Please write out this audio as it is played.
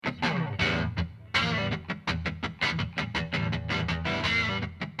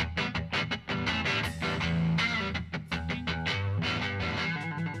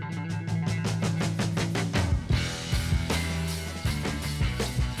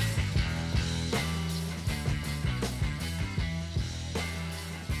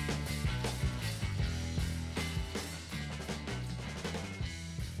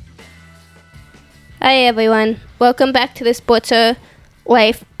Hi, everyone. Welcome back to the Sports Our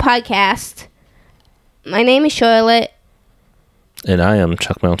Life podcast. My name is Charlotte. And I am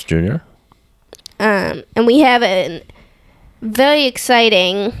Chuck Mounts Jr. And we have a very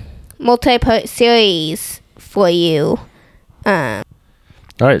exciting multi-part series for you. All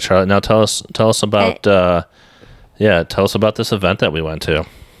right, Charlotte. Now tell us about tell us about this event that we went to.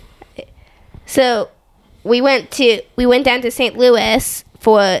 So we went down to St. Louis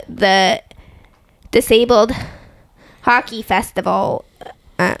for the Disabled Hockey Festival,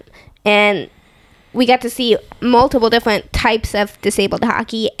 and we got to see multiple different types of disabled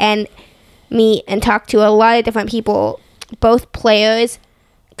hockey and meet and talk to a lot of different people, both players,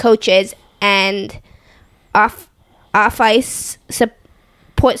 coaches, and off-ice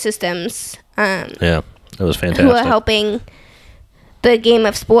support systems. It was fantastic. Who are helping the game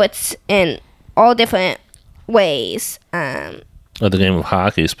of sports in all different ways. Or the game of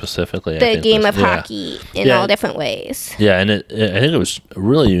hockey specifically. Hockey in all different ways. Yeah, and I think it was a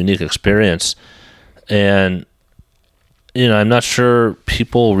really unique experience. And, I'm not sure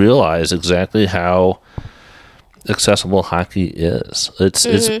people realize exactly how accessible hockey is. It's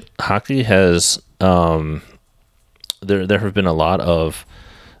hockey has, there have been a lot of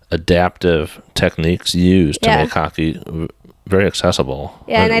adaptive techniques used to make hockey very accessible.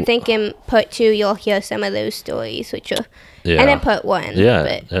 Yeah, and I think in part 2 you'll hear some of those stories, which are, and in part 1.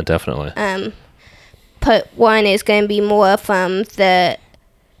 Yeah, definitely. Part 1 is going to be more from the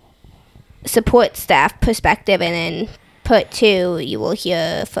support staff perspective, and in part 2 you will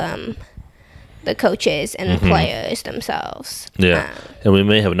hear from the coaches and the players themselves. Yeah, and we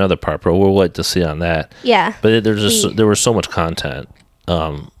may have another part, but we'll wait to see on that. Yeah. But there was so much content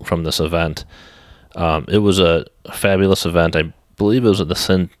from this event. It was a fabulous event. I believe it was at the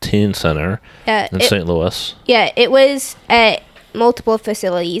Centene Center in St. Louis. Yeah, it was at multiple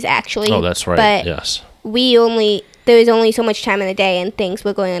facilities, actually. Oh, that's right. But yes. There was only so much time in the day, and things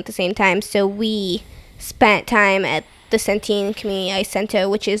were going on at the same time, so we spent time at the Centene Community Ice Center,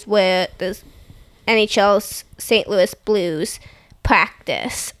 which is where the NHL's St. Louis Blues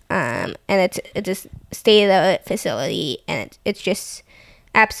practice. And it's a state-of-the-art facility, and it's just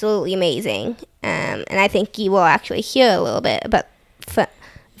absolutely amazing. And I think you will actually hear a little bit about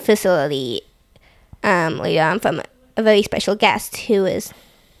facility later on from a very special guest who is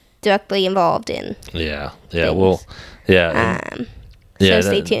directly involved in things. So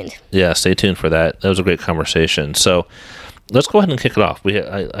stay tuned. Yeah, stay tuned for that. That was a great conversation. So let's go ahead and kick it off.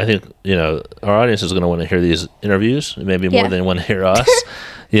 I think our audience is going to want to hear these interviews, maybe more than want to hear us.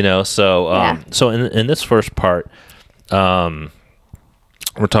 So in this first part,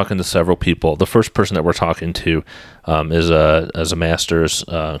 we're talking to several people. The first person that we're talking to is a master's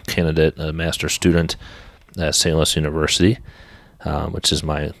candidate, a master's student at St. Louis University, which is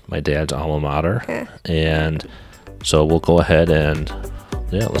my dad's alma mater. Yeah. And so we'll go ahead and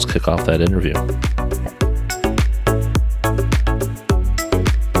let's kick off that interview.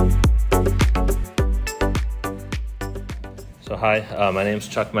 So hi, my name's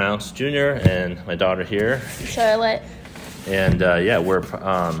Chuck Mounts Jr. and my daughter here, Charlotte. And we're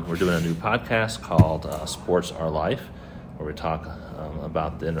doing a new podcast called Sports Our Life, where we talk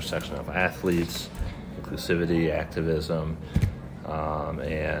about the intersection of athletes, inclusivity, activism,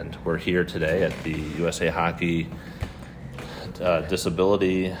 and we're here today at the USA Hockey Disabled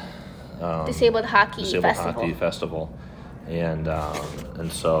Hockey Festival, and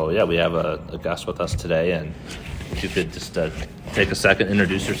so we have a guest with us today, and if you could just take a second,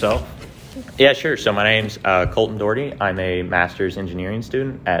 introduce yourself. Yeah, sure. So my name's Colton Doherty. I'm a master's engineering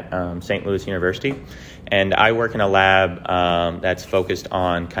student at St. Louis University, and I work in a lab that's focused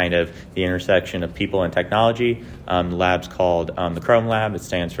on kind of the intersection of people and technology. The lab's called the Chrome Lab. It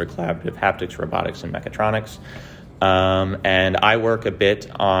stands for Collaborative Haptics, Robotics, and Mechatronics. And I work a bit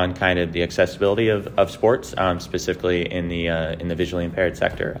on kind of the accessibility of sports, specifically in the visually impaired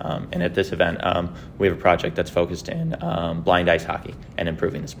sector. And at this event, we have a project that's focused in blind ice hockey and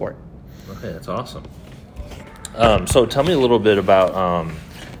improving the sport. Okay, that's awesome. So tell me a little bit about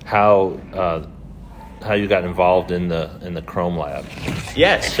how you got involved in the Chrome Lab.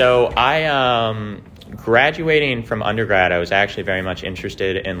 Yes, so I graduating from undergrad, I was actually very much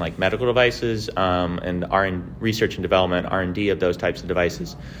interested in like medical devices and research and development, R&D of those types of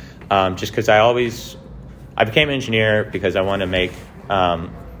devices. Just because I became an engineer because I wanted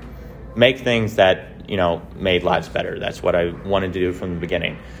to make things that made lives better. That's what I wanted to do from the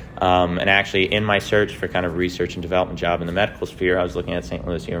beginning. And actually, in my search for kind of research and development job in the medical sphere, I was looking at St.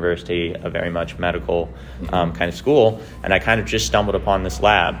 Louis University, a very much medical kind of school, and I kind of just stumbled upon this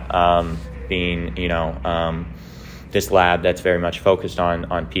lab, being this lab that's very much focused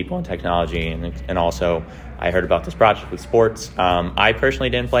on people and technology, and also I heard about this project with sports. I personally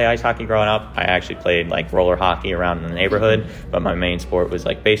didn't play ice hockey growing up. I actually played like roller hockey around in the neighborhood, but my main sport was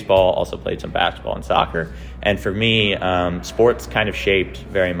like baseball. Also played some basketball and soccer. And for me, sports kind of shaped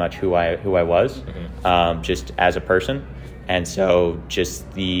very much who I was, just as a person. And so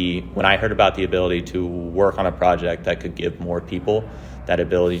when I heard about the ability to work on a project that could give more people that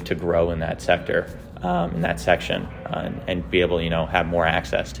ability to grow in that sector, in that section, and be able to, have more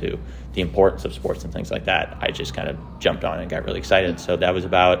access to the importance of sports and things like that, I just kind of jumped on and got really excited. So that was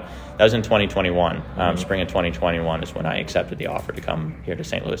in 2021. Spring of 2021 is when I accepted the offer to come here to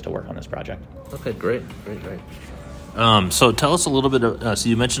St. Louis to work on this project. Okay, great. So tell us a little bit. So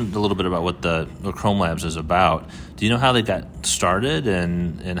you mentioned a little bit about what the Chrome Labs is about. Do you know how they got started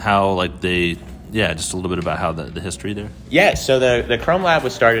and how just a little bit about how the history there? Yeah, so the Chrome Lab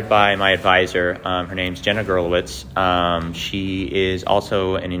was started by my advisor. Her name's Jenna Gerlowitz. She is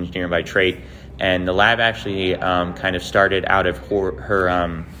also an engineer by trade, and the lab actually kind of started out of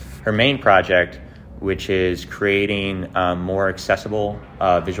her main project, which is creating more accessible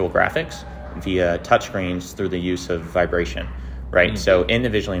visual graphics via touchscreens through the use of vibration, right? Mm-hmm. So in the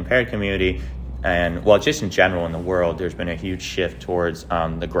visually impaired community, and just in general in the world, there's been a huge shift towards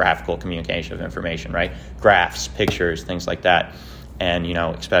the graphical communication of information, right? Graphs, pictures, things like that. And,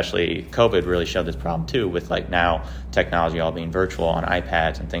 especially COVID really showed this problem too, with like now technology all being virtual on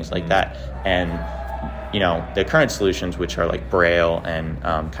iPads and things like that. And, the current solutions, which are like Braille and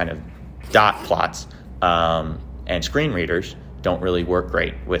kind of dot plots and screen readers, don't really work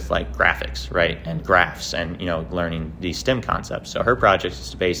great with like graphics, right? And graphs and, learning these STEM concepts. So her project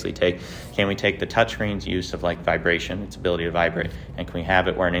is to basically can we take the touchscreen's use of like vibration, its ability to vibrate, and can we have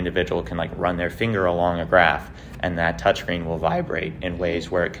it where an individual can like run their finger along a graph and that touchscreen will vibrate in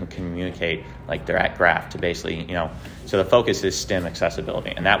ways where it can communicate like that graph to basically, so the focus is STEM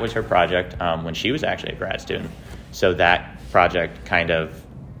accessibility. And that was her project when she was actually a grad student. So that project kind of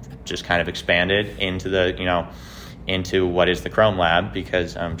expanded into what is the Chrome Lab,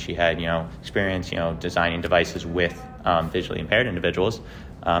 because she had, experience, designing devices with visually impaired individuals,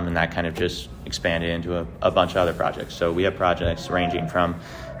 and that kind of just expanded into a bunch of other projects. So we have projects ranging from,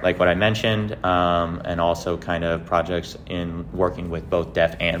 like what I mentioned, and also kind of projects in working with both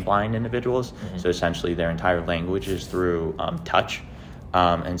deaf and blind individuals. Mm-hmm. So essentially their entire language is through touch.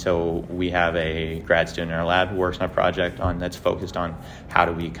 And so we have a grad student in our lab who works on a project that's focused on how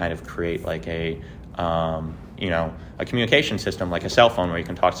do we kind of create like a communication system like a cell phone where you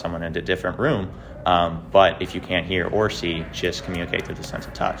can talk to someone in a different room, but if you can't hear or see, just communicate through the sense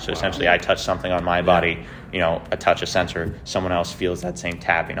of touch. So essentially I touch something on my body, a touch, a sensor, someone else feels that same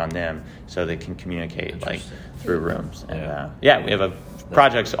tapping on them so they can communicate like through rooms. And we have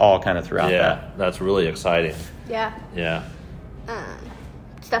projects all kind of throughout that. Yeah, that's really exciting. Yeah. Yeah.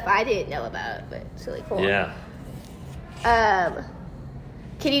 Stuff I didn't know about, but it's really cool. Yeah.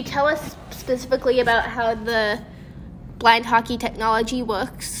 Can you tell us specifically about how the blind hockey technology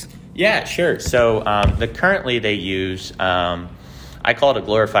works? Yeah, sure. So currently they use, I call it a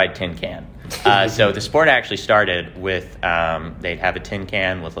glorified tin can. So the sport actually started with, they'd have a tin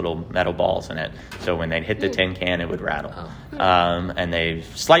can with little metal balls in it. So when they'd hit the tin can, it would rattle. And they've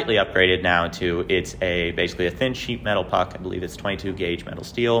slightly upgraded now to it's basically a thin sheet metal puck. I believe it's 22 gauge metal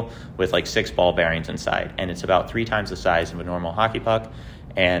steel with like 6 ball bearings inside. And it's about 3 times the size of a normal hockey puck,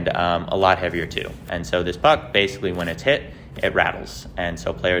 and a lot heavier too. And so this puck, basically when it's hit, it rattles. And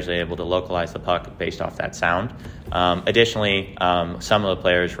so players are able to localize the puck based off that sound. Additionally, some of the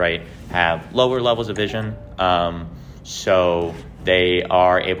players, have lower levels of vision. So they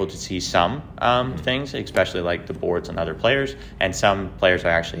are able to see some things, especially like the boards and other players. And some players are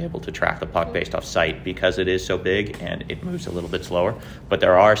actually able to track the puck based off sight because it is so big and it moves a little bit slower. But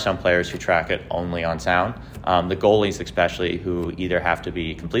there are some players who track it only on sound. The goalies especially, who either have to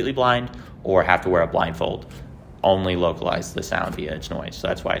be completely blind or have to wear a blindfold, only localize the sound via its noise. So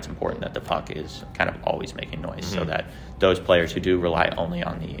that's why it's important that the puck is kind of always making noise, so that those players who do rely only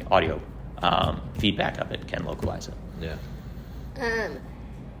on the audio feedback of it can localize it. Yeah.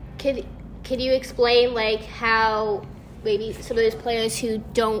 Could you explain like how maybe some of those players who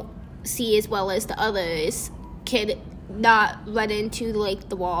don't see as well as the others could not run into like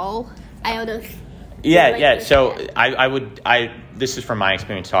the wall? I don't know if So this is from my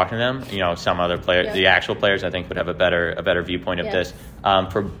experience talking to them. Some other players, the actual players, I think would have a better viewpoint of this.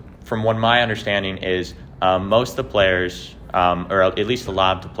 From what my understanding is, most of the players, or at least a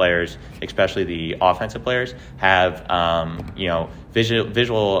lot of the players, especially the offensive players, have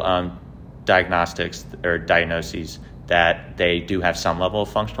visual diagnostics or diagnoses that they do have some level of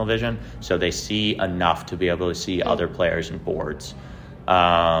functional vision, so they see enough to be able to see other players and boards,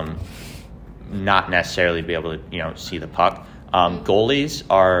 not necessarily be able to see the puck. Goalies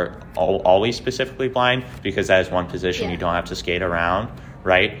are always specifically blind because that is one position you don't have to skate around,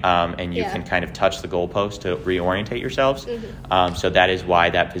 right? And you can kind of touch the goalpost to reorientate yourselves. So that is why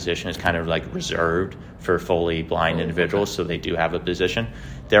that position is kind of like reserved for fully blind individuals, so they do have a position.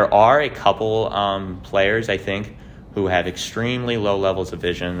 There are a couple players, I think, who have extremely low levels of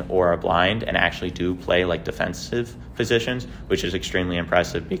vision or are blind and actually do play like defensive positions, which is extremely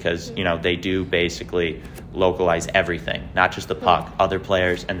impressive because, they do basically localize everything, not just the puck, other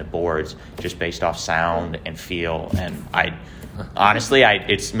players and the boards, just based off sound and feel. And honestly,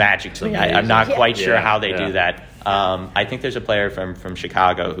 it's magic to me. I'm not quite sure how they do that. I think there's a player from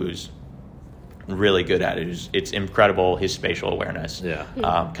Chicago who's really good at it. It's incredible, his spatial awareness.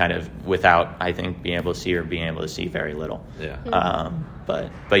 Kind of without, I think, being able to see or being able to see very little.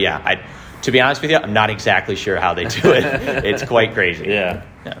 But yeah, to be honest with you, I'm not exactly sure how they do it. It's quite crazy.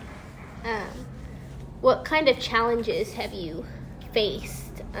 What kind of challenges have you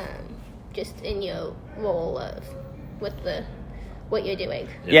faced just in your role with what you're doing?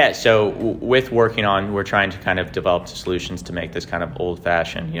 So with working on, we're trying to kind of develop solutions to make this kind of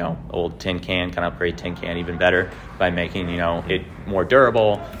old-fashioned, old tin can, kind of upgrade tin can even better by making, it more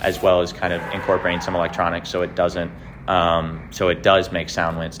durable, as well as kind of incorporating some electronics so it doesn't, so it does make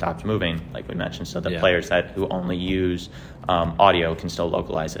sound when it stops moving, like we mentioned, so the players who only use audio can still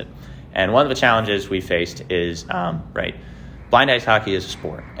localize it. And one of the challenges we faced is, blind ice hockey is a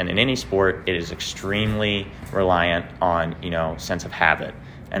sport, and in any sport, it is extremely reliant on, sense of habit.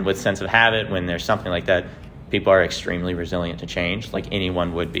 And with sense of habit, when there's something like that, people are extremely resilient to change, like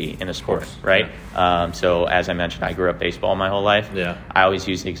anyone would be in a sport, right? So as I mentioned, I grew up baseball my whole life. I always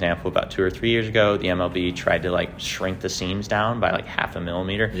use the example about 2 or 3 years ago, the MLB tried to shrink the seams down by 0.5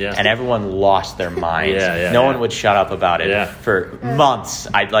 millimeter, and everyone lost their minds. No one would shut up about it for months.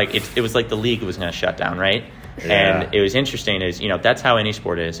 It was like the league was going to shut down, right? And it was interesting is, that's how any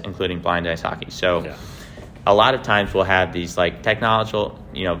sport is, including blind ice hockey. So a lot of times we'll have these technological,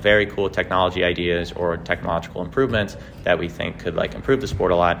 very cool technology ideas or technological improvements that we think could improve the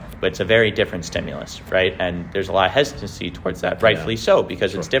sport a lot, but it's a very different stimulus, right? And there's a lot of hesitancy towards that, rightfully so,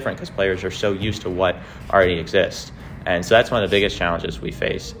 because it's different because players are so used to what already exists. And so that's one of the biggest challenges we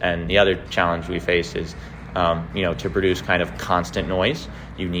face. And the other challenge we face is, to produce kind of constant noise,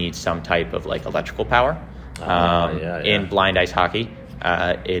 you need some type of electrical power. In blind ice hockey,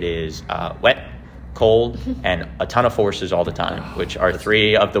 it is wet, cold, and a ton of forces all the time, which are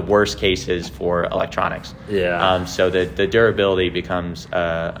 3 of the worst cases for electronics. So the durability becomes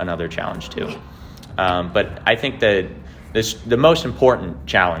another challenge too. But I think that the most important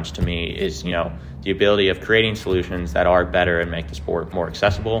challenge to me is, the ability of creating solutions that are better and make the sport more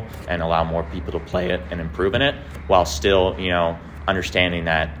accessible and allow more people to play it and improve in it, while still, understanding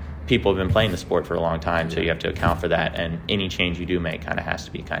that people have been playing the sport for a long time, so you have to account for that, and any change you do make kind of has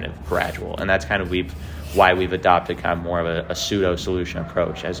to be kind of gradual. And that's kind of why we've adopted kind of more of a pseudo solution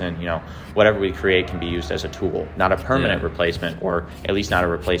approach, as in, whatever we create can be used as a tool, not a permanent replacement, or at least not a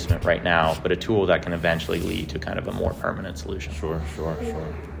replacement right now, but a tool that can eventually lead to kind of a more permanent solution. Sure.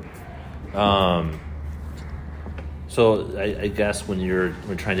 So I guess when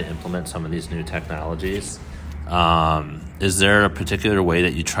we're trying to implement some of these new technologies, is there a particular way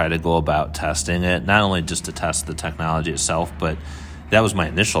that you try to go about testing it? Not only just to test the technology itself, but that was my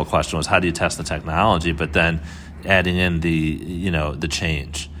initial question, was how do you test the technology, but then adding in the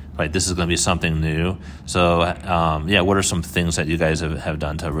change, right? This is going to be something new. So, what are some things that you guys have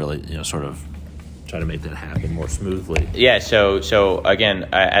done to really, sort of try to make that happen more smoothly? So again,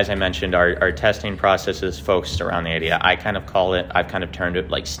 as I mentioned, our testing process is focused around the idea. I've kind of termed it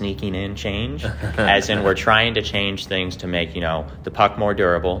like sneaking in change, as in we're trying to change things to make, the puck more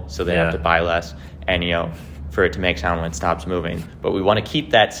durable, so they have to buy less, and, for it to make sound when it stops moving. But we want to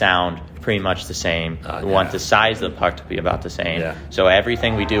keep that sound pretty much the same. We want the size of the puck to be about the same. So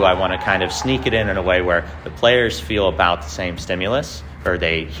everything we do, I want to kind of sneak it in a way where the players feel about the same stimulus, or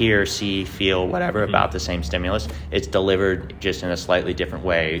they hear, see, feel, whatever about the same stimulus. It's delivered just in a slightly different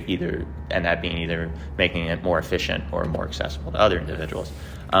way, and that being either making it more efficient or more accessible to other individuals.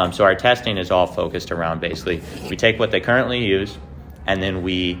 So our testing is all focused around basically, we take what they currently use, and then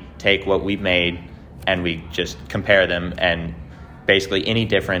we take what we've made, and we just compare them, and basically any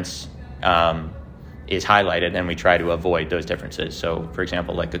difference is highlighted, and we try to avoid those differences. So, for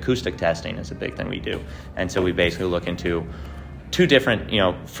example, acoustic testing is a big thing we do. And so we basically look into two different,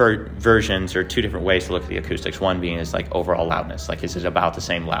 for versions or two different ways to look at the acoustics. One being is like overall loudness, like is it about the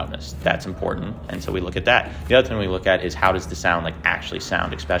same loudness? That's important, and so we look at that. The other thing we look at is how does the sound like actually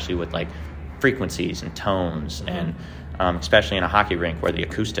sound, especially with like frequencies and tones, and especially in a hockey rink where the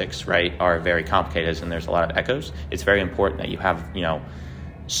acoustics, right, are very complicated and there's a lot of echoes. It's very important that you have,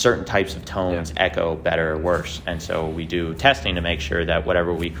 certain types of tones echo better or worse, and so we do testing to make sure that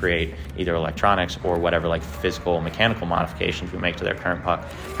whatever we create, either electronics or whatever like physical mechanical modifications we make to their current puck,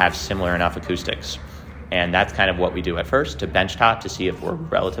 have similar enough acoustics. And that's kind of what we do at first, to benchtop to see if we're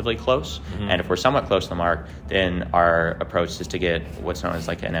relatively close. And if we're somewhat close to the mark, then our approach is to get what's known as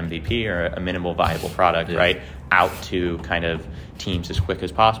like an MVP, or a minimal viable product, right, out to kind of teams as quick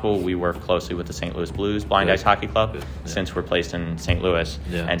as possible. We work closely with the St. Louis Blues Blind Ice Hockey Club since we're placed in St. Louis.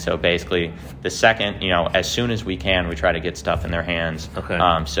 And so basically the second, as soon as we can, we try to get stuff in their hands.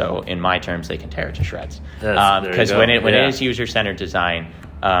 So in my terms, they can tear it to shreds. Because when it is user-centered design,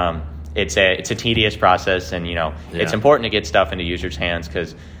 it's a tedious process, and it's important to get stuff into users' hands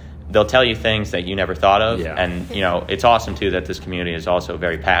because they'll tell you things that you never thought of, and it's awesome too that this community is also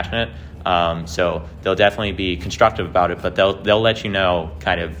very passionate. So they'll definitely be constructive about it, but they'll let you know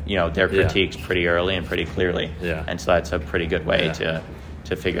kind of their critiques pretty early and pretty clearly, and so that's a pretty good way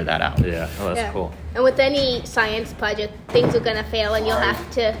to figure that out. That's cool. And with any science project, things are gonna fail, and you'll have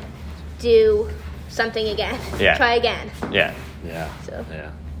to do something again. Try again.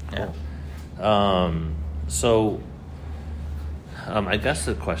 So I guess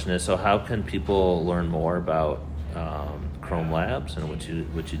the question is, so how can people learn more about Chrome Labs and what you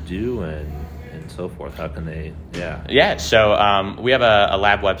do and so forth? How can they? So we have a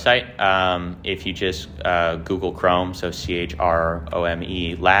lab website. If you just Google Chrome, so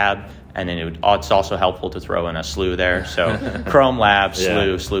CHROME lab, and then it's also helpful to throw in a SLU there. So Chrome Lab,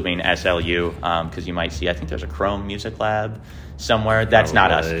 SLU being SLU, because you might see, I think there's a Chrome Music Lab somewhere. That's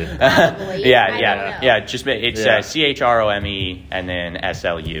not us. Just it's CHROME and then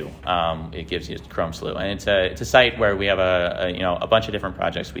SLU. It gives you Chrome SLU, and it's a site where we have a bunch of different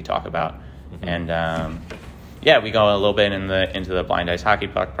projects we talk about, and we go a little bit into the Blind Ice Hockey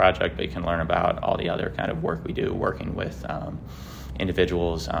Puck project, but you can learn about all the other kind of work we do working with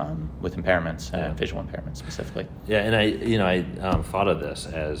individuals with impairments, visual impairments specifically. And I thought of this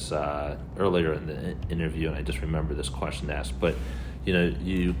as earlier in the interview, and I just remember this question asked. But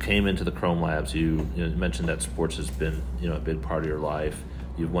you came into the Chrome Labs. You mentioned that sports has been a big part of your life.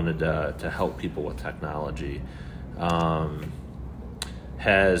 You've wanted to help people with technology.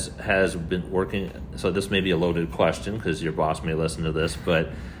 Has been working. So this may be a loaded question because your boss may listen to this,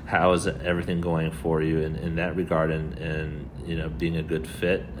 but how is everything going for you in that regard, and being a good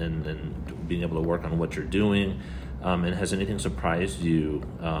fit and being able to work on what you're doing? And has anything surprised you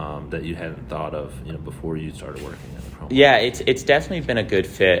that you hadn't thought of before you started working at the Chrome? It's definitely been a good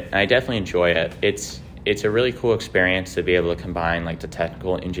fit, and I definitely enjoy it. It's a really cool experience to be able to combine like the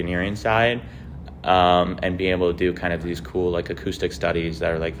technical engineering side and be able to do kind of these cool like acoustic studies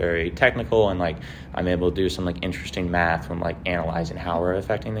that are like very technical, and like I'm able to do some like interesting math from like analyzing how we're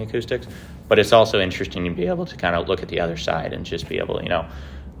affecting the acoustics. But it's also interesting to be able to kind of look at the other side and just be able to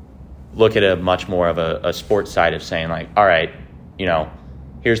look at a much more of a sports side of saying like, all right,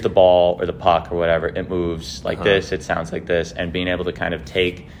 here's the ball or the puck or whatever, it moves like this, it sounds like this, and being able to kind of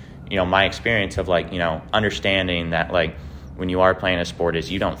take my experience of like understanding that like when you are playing a sport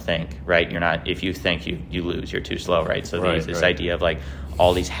is you don't think, right? You're not, if you think you lose, you're too slow, right? So this idea of like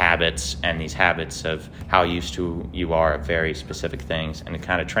all these habits and these habits of how used to you are of very specific things, and to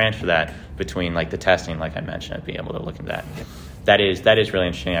kind of transfer that between like the testing, like I mentioned, and being able to look at that. That is really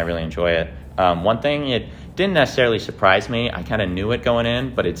interesting. I really enjoy it. One thing, it didn't necessarily surprise me. I kind of knew it going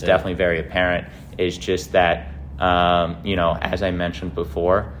in, but it's definitely very apparent, is just that, as I mentioned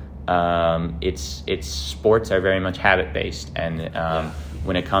before, it's sports are very much habit based, and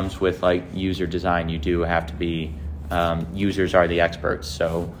when it comes with like user design, you do have to be users are the experts,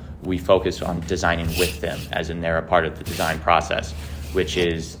 so we focus on designing with them, as in they're a part of the design process, which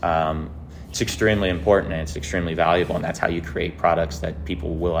is it's extremely important and it's extremely valuable, and that's how you create products that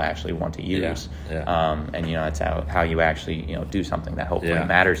people will actually want to use. And that's how you actually do something that hopefully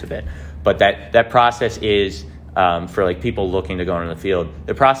matters a bit. But that process is for like people looking to go into the field,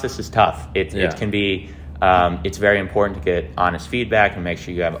 the process is tough. It can be it's very important to get honest feedback and make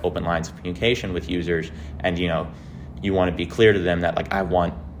sure you have open lines of communication with users, and you want to be clear to them that like I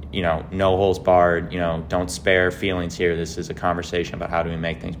want no holes barred, don't spare feelings here. This is a conversation about how do we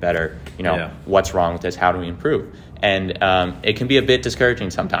make things better, what's wrong with this, how do we improve. and it can be a bit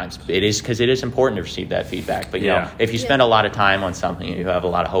discouraging sometimes. It is, because it is important to receive that feedback. But, you know, if you spend a lot of time on something and you have a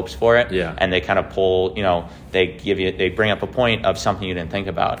lot of hopes for it, and they kind of pull, you know, they bring up a point of something you didn't think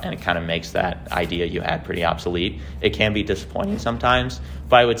about, and it kind of makes that idea you had pretty obsolete. It can be disappointing sometimes,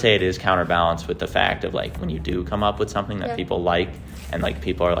 but I would say it is counterbalanced with the fact of, like, when you do come up with something that people like, and, like,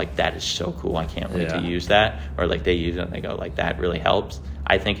 people are like, that is so cool, I can't wait to use that, or, like, they use it and they go, like, that really helps.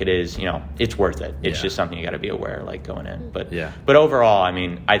 I think it is, you know, it's worth it. It's just something you got to be aware, like, going in. But overall, I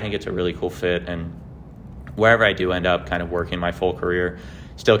mean, I think it's a really cool fit, and wherever I do end up kind of working my full career,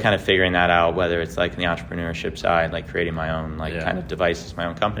 still kind of figuring that out, whether it's like the entrepreneurship side, like creating my own kind of devices, my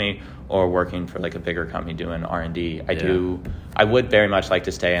own company, or working for like a bigger company doing R&D. I would very much like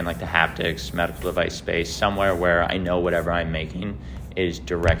to stay in like the haptics, medical device space, somewhere where I know whatever I'm making is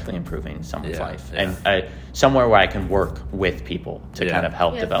directly improving someone's life, and somewhere where I can work with people to kind of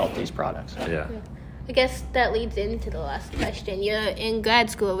help develop these products. I guess that leads into the last question. You're in grad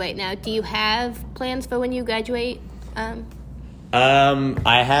school right now. Do you have plans for when you graduate?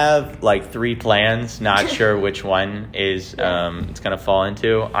 I have like 3 plans, not sure which one is it's going to fall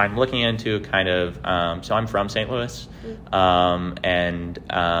into. I'm looking into kind of, so I'm from St. Louis, and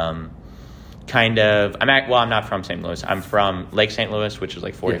I'm not from St. Louis. I'm from Lake St. Louis, which is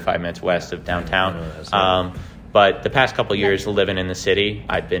like 45 minutes west of downtown. But the past couple of years living in the city,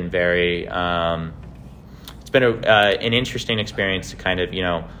 I've been very, it's been an interesting experience to kind of, you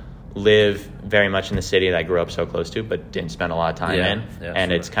know, live very much in the city that I grew up so close to, but didn't spend a lot of time in.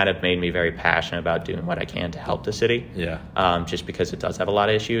 And it's kind of made me very passionate about doing what I can to help the city. Just because it does have a lot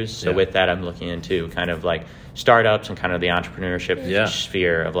of issues. So with that, I'm looking into kind of like startups and kind of the entrepreneurship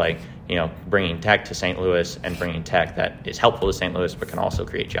sphere of like, you know, bringing tech to St. Louis and bringing tech that is helpful to St. Louis, but can also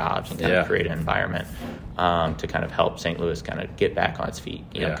create jobs and kind of create an environment to kind of help St. Louis kind of get back on its feet,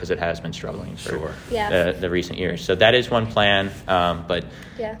 you know, because it has been struggling for the recent years. So that is one plan, but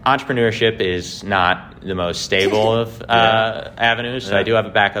entrepreneurship is not the most stable of avenues. So I do have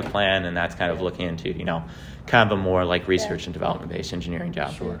a backup plan, and that's kind of looking into, you know, kind of a more like research and development-based engineering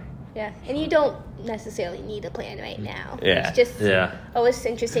job. Yeah, and you don't necessarily need a plan right now. It's just always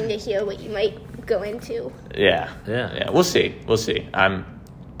interesting to hear what you might go into. We'll see.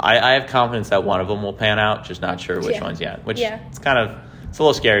 I have confidence that one of them will pan out, just not sure which ones yet. Which it's a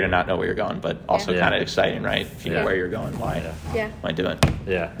little scary to not know where you're going, but also kind of exciting, right? If you know where you're going, why do it?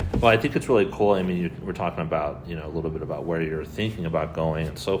 Well, I think it's really cool. I mean, we're talking about, you know, a little bit about where you're thinking about going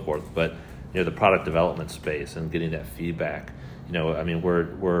and so forth, but, you know, the product development space and getting that feedback. You know, I mean,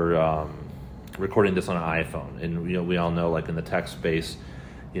 we're recording this on an iPhone, and, you know, we all know, like, in the tech space,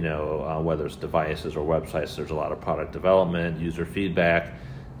 you know, whether it's devices or websites, there's a lot of product development, user feedback,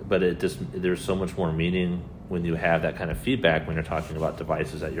 but there's so much more meaning when you have that kind of feedback when you're talking about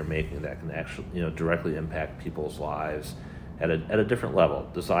devices that you're making that can actually, you know, directly impact people's lives at a different level.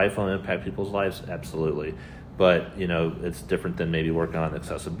 Does the iPhone impact people's lives? Absolutely. But, you know, it's different than maybe working on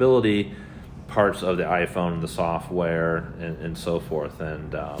accessibility parts of the iPhone, the software, and so forth.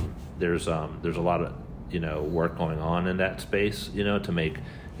 And there's a lot of, you know, work going on in that space, you know, to make,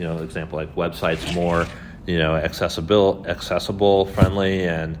 you know, example like websites more, you know, accessible, friendly,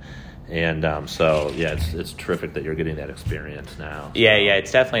 and so it's terrific that you're getting that experience now.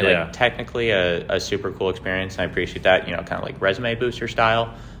 It's definitely like technically a super cool experience, and I appreciate that, you know, kind of like resume booster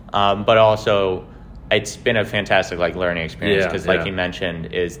style, but also it's been a fantastic like learning experience because like you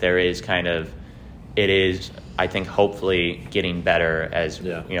mentioned, it is I think hopefully getting better as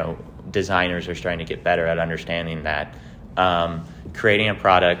you know, designers are starting to get better at understanding that creating a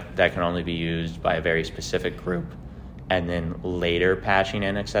product that can only be used by a very specific group and then later patching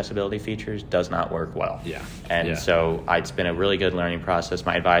in accessibility features does not work well. So it's been a really good learning process.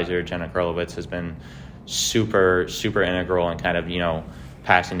 My advisor, Jenna Krolowitz, has been super, super integral in kind of, you know,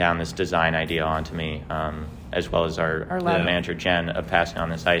 passing down this design idea onto me, as well as our lab manager, Jen, of passing on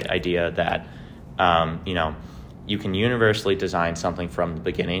this idea that, you know, you can universally design something from the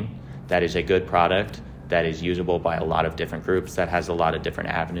beginning that is a good product, that is usable by a lot of different groups, that has a lot of different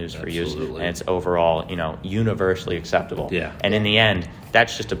avenues for use, and it's overall, you know, universally acceptable. And in the end,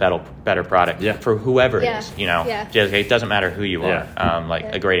 that's just a better product for whoever it is, you know. Just, it doesn't matter who you are.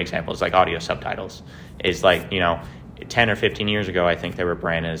 A great example is like audio subtitles. Is like, you know, 10 or 15 years ago, I think they were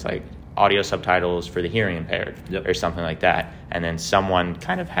branded as like audio subtitles for the hearing impaired or something like that. And then someone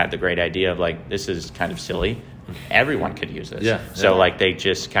kind of had the great idea of like, this is kind of silly. Everyone could use this. So like they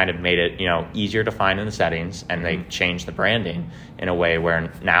just kind of made it, you know, easier to find in the settings, and they changed the branding in a way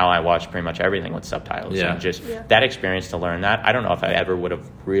where now I watch pretty much everything with subtitles. And just that experience to learn that, I don't know if I ever would have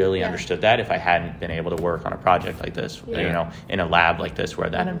really understood that if I hadn't been able to work on a project like this, you know, in a lab like this where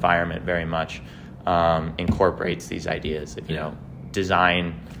that environment very much incorporates these ideas of,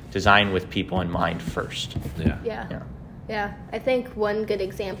 design with people in mind first. Yeah. I think one good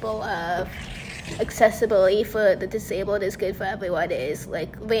example of accessibility for the disabled is good for everyone is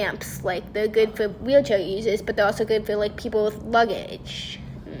like ramps. Like they're good for wheelchair users, but they're also good for like people with luggage.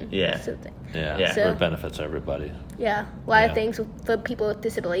 Something. So it benefits everybody. Yeah, a lot of things for people with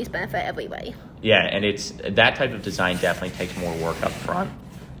disabilities benefit everybody. Yeah, and it's that type of design definitely takes more work up front.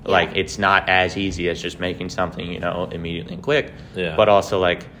 Like it's not as easy as just making something, immediately and quick. Yeah. But also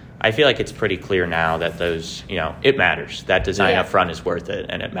like I feel like it's pretty clear now that those, it matters. That design up front is worth it,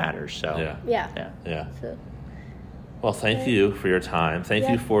 and it matters. So yeah. So. Well, thank you for your time. Thank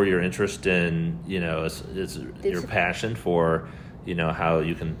you for your interest in, your passion for, how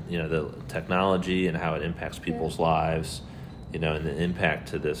you can, the technology and how it impacts people's lives, and the impact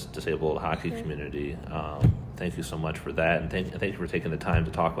to this disabled hockey community. Thank you so much for that, and thank you for taking the time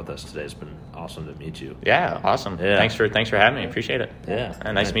to talk with us today. It's been awesome to meet you. Yeah, awesome. Yeah. Thanks for having me. Appreciate it. Yeah.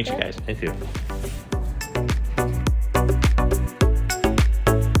 Nice to meet you guys. Thank you.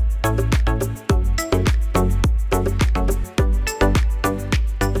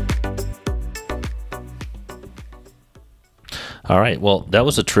 All right. Well, that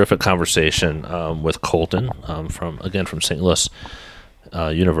was a terrific conversation with Colton from St. Louis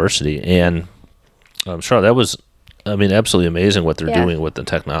University, and Charlotte, that was, absolutely amazing what they're doing with the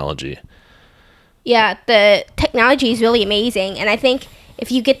technology. Yeah, the technology is really amazing, and I think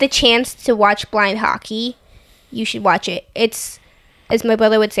if you get the chance to watch blind hockey, you should watch it. It's, as my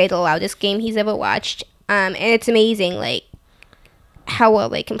brother would say, the loudest game he's ever watched, and it's amazing, like, how well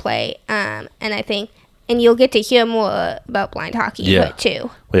they can play, and I think, and you'll get to hear more about blind hockey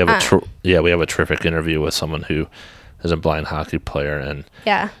too. We have we have a terrific interview with someone who is a blind hockey player, and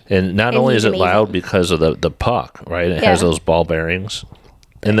not only is it amazing. Loud because of the puck, right? It has those ball bearings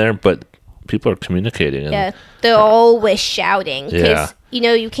in there, but people are communicating. And, they're always shouting because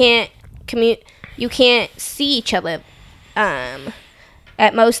you can't see each other.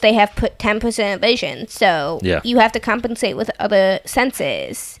 At most, they have put 10% of vision, so you have to compensate with other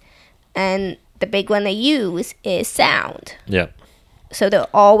senses, and the big one they use is sound. Yeah. So they're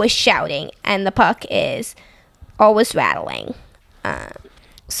always shouting, and the puck is always rattling.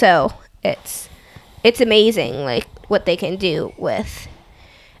 So it's amazing, like, what they can do with.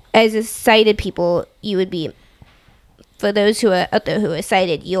 As a sighted people, you would be, for those who are out there who are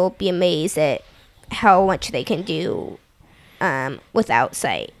sighted, you'll be amazed at how much they can do without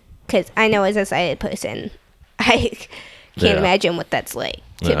sight. Because I know as a sighted person, I can't imagine what that's like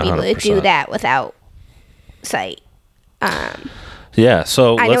to be able to do that without sight.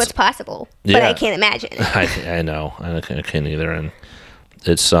 So I know it's possible, but I can't imagine. I know, I can't either, and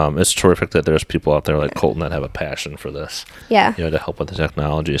it's terrific that there's people out there like Colton that have a passion for this. Yeah, to help with the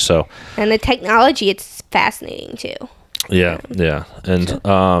technology. So and the technology, it's fascinating too. Yeah,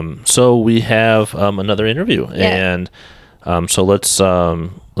 and so we have another interview, and so let's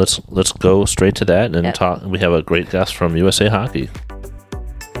go straight to that and talk. We have a great guest from USA Hockey.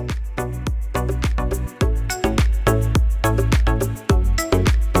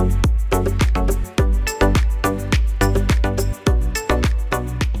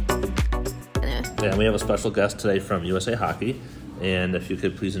 And we have a special guest today from USA Hockey, and if you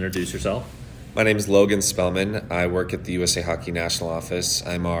could please introduce yourself. My name is Logan Spellman. I work at the USA Hockey National Office.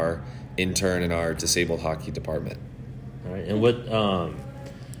 I'm our intern in our disabled hockey department. All right, and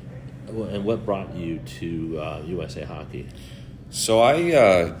what brought you to USA Hockey? So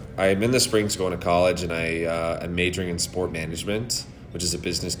I'm in the Springs going to college, and I'm majoring in sport management, which is a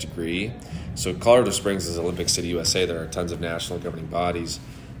business degree. So Colorado Springs is Olympic City, USA. There are tons of national governing bodies.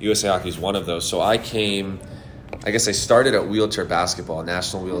 USA Hockey is one of those. So I started at wheelchair basketball,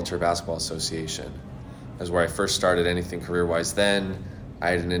 National Wheelchair Basketball Association. That's where I first started anything career-wise then. I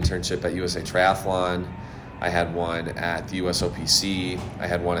had an internship at USA Triathlon. I had one at the USOPC. I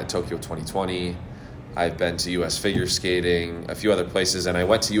had one at Tokyo 2020. I've been to US Figure Skating, a few other places, and I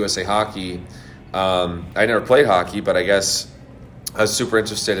went to USA Hockey. I never played hockey, but I guess I was super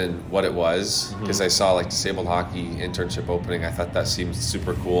interested in what it was because I saw like disabled hockey internship opening. I thought that seemed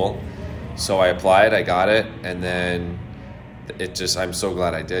super cool. So I applied, I got it, and then I'm so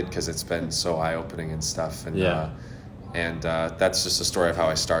glad I did because it's been so eye-opening and stuff. And that's just a story of how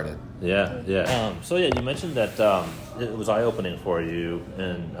I started. So you mentioned that it was eye-opening for you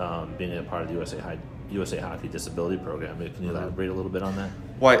and being a part of the USA Hockey Disability Program. Can you elaborate a little bit on that?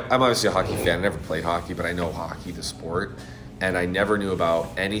 Well, I'm obviously a hockey fan. I never played hockey, but I know hockey, the sport. And I never knew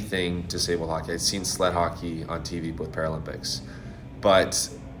about anything disabled hockey. I'd seen sled hockey on TV with Paralympics. But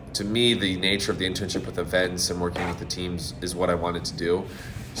to me, the nature of the internship with events and working with the teams is what I wanted to do.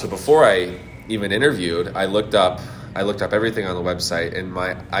 So before I even interviewed, I looked up everything on the website, and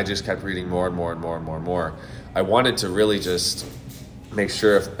I just kept reading more and more and more and more and more. I wanted to really just make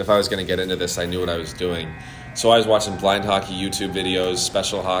sure if I was going to get into this, I knew what I was doing. So I was watching blind hockey YouTube videos,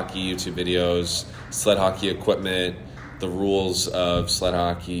 special hockey YouTube videos, sled hockey equipment, the rules of sled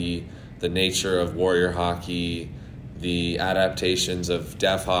hockey, the nature of warrior hockey, the adaptations of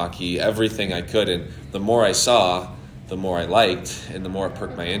deaf hockey, everything I could. And the more I saw, the more I liked, and the more it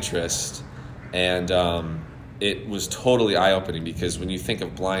perked my interest. And it was totally eye-opening, because when you think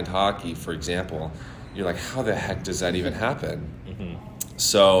of blind hockey, for example, you're like, how the heck does that even happen? Mm-hmm.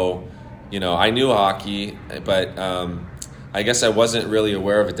 So, I knew hockey, but I guess I wasn't really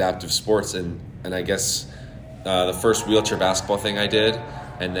aware of adaptive sports. And I guess the first wheelchair basketball thing I did,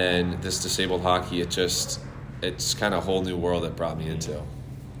 and then this disabled hockey, it's kind of a whole new world it brought me into.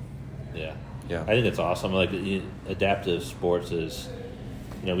 Yeah. Yeah. I think it's awesome. Like, adaptive sports is,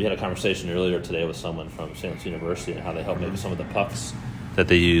 we had a conversation earlier today with someone from St. Louis University and how they help make some of the pucks that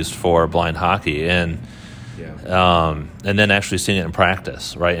they used for blind hockey, and then actually seeing it in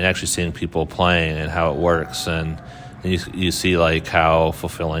practice, right? And actually seeing people playing and how it works, and you see like how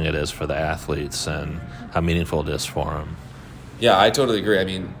fulfilling it is for the athletes and how meaningful it is for them. Yeah, I totally agree. I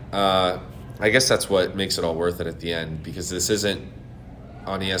mean, I guess that's what makes it all worth it at the end, because this isn't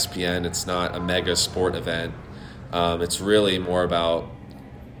on ESPN. It's not a mega sport event. It's really more about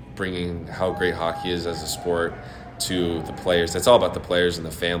bringing how great hockey is as a sport to the players. That's all about the players and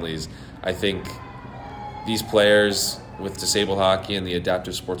the families. I think these players with disabled hockey and the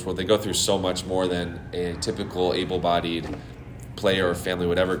adaptive sports world, they go through so much more than a typical able-bodied player or family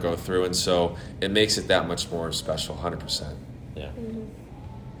would ever go through, and so it makes it that much more special, 100%. Yeah. Mm-hmm.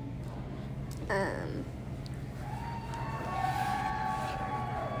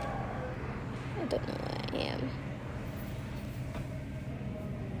 I don't know where I am.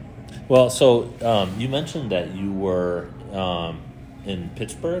 Well, so you mentioned that you were in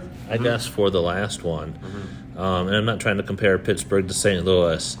Pittsburgh, I guess, for the last one. Mm-hmm. And I'm not trying to compare Pittsburgh to St.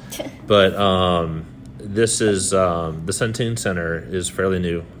 Louis, but this is the Centene Center is fairly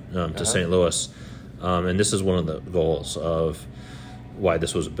new to St. Louis, and this is one of the goals of why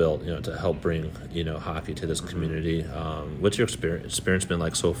this was built, to help bring, hockey to this community. What's your experience been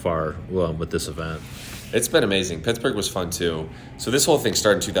like so far with this event? It's been amazing. Pittsburgh was fun too. So this whole thing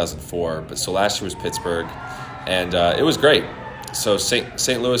started in 2004, but so last year was Pittsburgh, and it was great. So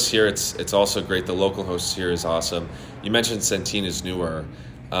St. Louis here, it's also great. The local host here is awesome. You mentioned Centene is newer.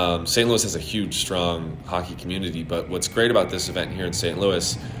 St. Louis has a huge, strong hockey community, but what's great about this event here in St.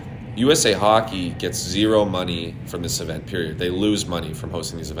 Louis, USA Hockey gets zero money from this event, period. They lose money from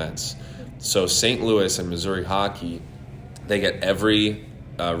hosting these events. So St. Louis and Missouri Hockey, they get every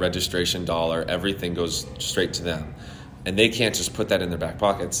registration dollar, everything goes straight to them. And they can't just put that in their back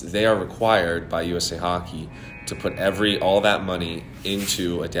pockets. They are required by USA Hockey to put all that money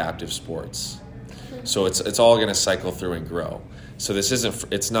into adaptive sports. So it's all going to cycle through and grow. So it's a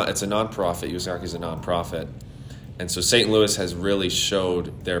nonprofit. USA Hockey is a nonprofit. And so St. Louis has really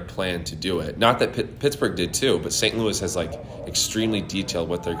showed their plan to do it. Not that Pittsburgh did too, but St. Louis has extremely detailed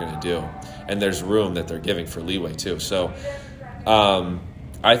what they're going to do. And there's room that they're giving for leeway too. So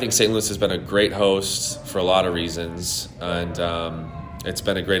I think St. Louis has been a great host for a lot of reasons. And it's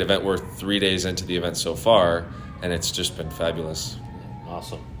been a great event. We're 3 days into the event so far, and it's just been fabulous.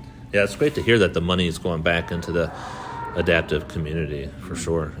 Awesome. Yeah, it's great to hear that the money is going back into the adaptive community, for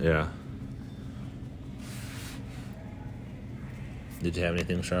sure. Yeah. Did you have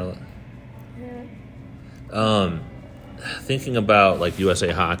anything, Charlotte? Yeah. Thinking about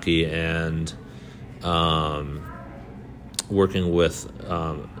USA Hockey and working with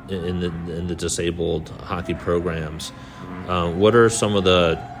in the disabled hockey programs, what are some of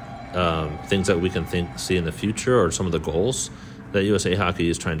the things that we can see in the future, or some of the goals that USA Hockey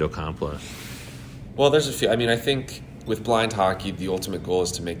is trying to accomplish? Well, there's a few. I mean, I think with blind hockey, the ultimate goal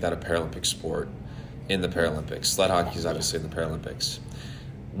is to make that a Paralympic sport in the Paralympics. Sled hockey is obviously in the Paralympics.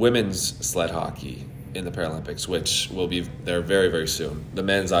 Women's sled hockey in the Paralympics, which will be there very, very soon. The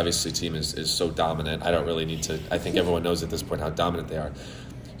men's, obviously, team is so dominant. I don't really need to... I think everyone knows at this point how dominant they are.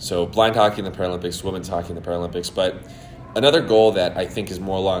 So blind hockey in the Paralympics, women's hockey in the Paralympics. But another goal that I think is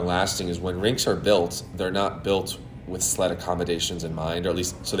more long-lasting is when rinks are built, they're not built with sled accommodations in mind, or at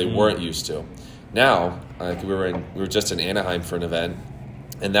least so they weren't used to. Now, we were just in Anaheim for an event,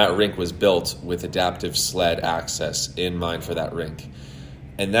 and that rink was built with adaptive sled access in mind for that rink.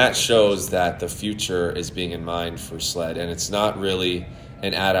 And that shows that the future is being in mind for sled, and it's not really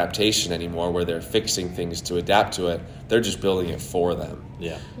an adaptation anymore where they're fixing things to adapt to it. They're just building it for them.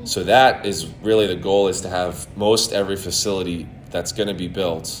 Yeah. So that is really the goal, is to have most every facility that's going to be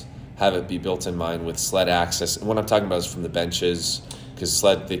built, have it be built in mind with sled access. And what I'm talking about is from the benches, because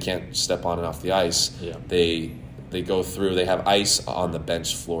sled, they can't step on and off the ice. Yeah. They go through, they have ice on the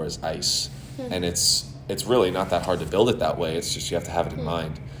bench floor as ice. And it's really not that hard to build it that way. It's just you have to have it in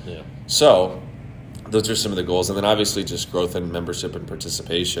mind. Yeah. So those are some of the goals. And then obviously just growth in membership and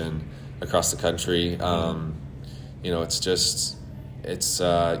participation across the country. You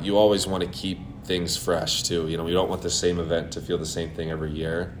always want to keep things fresh too. You don't want the same event to feel the same thing every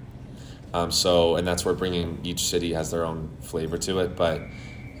year. And that's where bringing each city has their own flavor to it. But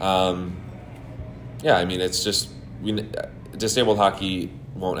it's just disabled hockey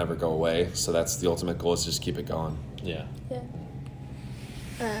won't ever go away. So that's the ultimate goal, is just keep it going. Yeah. Yeah.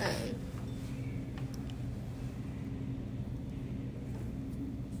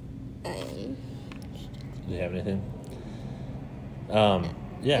 Do you have anything?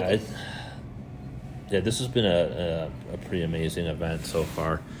 This has been a pretty amazing event so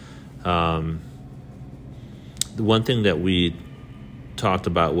far. The one thing that we talked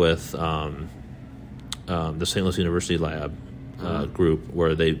about with the St. Louis University Lab group,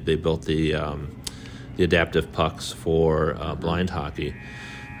 where they built the adaptive pucks for blind hockey,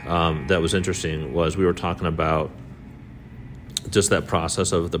 that was interesting, was we were talking about just that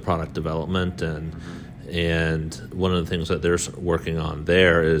process of the product development, and one of the things that they're working on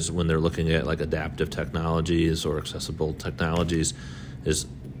there is when they're looking at like adaptive technologies or accessible technologies, is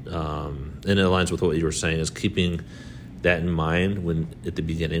and it aligns with what you were saying, is keeping that in mind when at the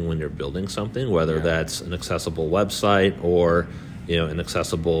beginning when you're building something, whether that's an accessible website or an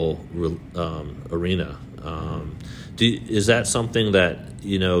accessible arena. Is that something that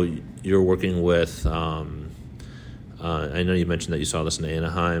you're working with? I know you mentioned that you saw this in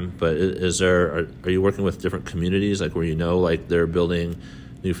Anaheim, but are you working with different communities, like where like they're building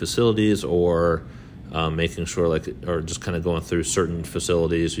new facilities, or making sure or just kind of going through certain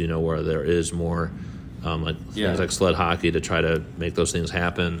facilities, where there is more things like sled hockey to try to make those things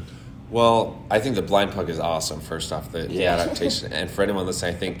happen? Well, I think the blind puck is awesome. First off, the adaptation, and for anyone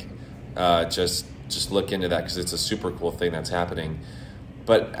listening, I think just look into that, because it's a super cool thing that's happening.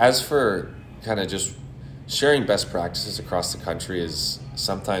 But as for kind of just sharing best practices across the country is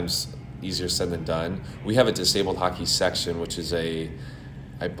sometimes easier said than done. We have a disabled hockey section, which is I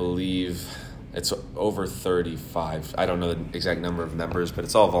believe it's over 35. I don't know the exact number of members, but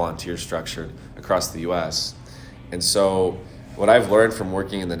it's all volunteer structured across the U.S. And so what I've learned from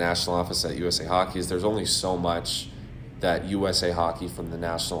working in the national office at USA Hockey is there's only so much that USA Hockey from the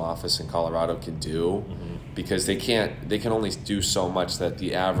national office in Colorado can do, because they can only do so much that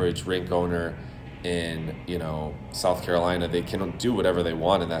the average rink owner in South Carolina, they can do whatever they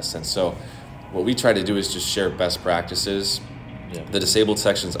want in that sense. So what we try to do is just share best practices. The disabled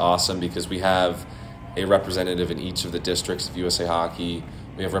section is awesome because we have a representative in each of the districts of USA Hockey.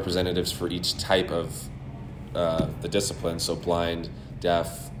 We have representatives for each type of the discipline, so blind,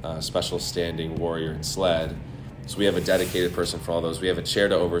 deaf, special standing, warrior, and sled. So we have a dedicated person for all those. We have a chair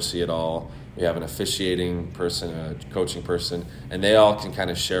to oversee it all. We have an officiating person, a coaching person, and they all can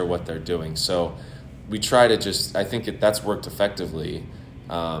kind of share what they're doing. So we try to I think that's worked effectively,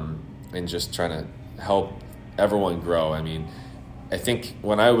 in just trying to help everyone grow. I mean, I think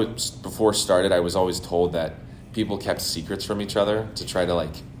when before started, I was always told that people kept secrets from each other to try to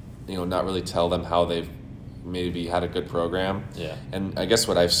not really tell them how they've maybe had a good program. Yeah. And I guess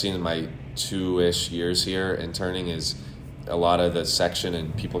what I've seen in my 2-ish years here interning is a lot of the section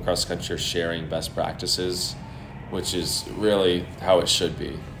and people across the country are sharing best practices, which is really how it should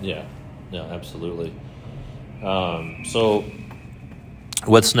be. Yeah, absolutely. So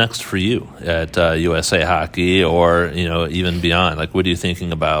what's next for you at USA Hockey, or even beyond? What are you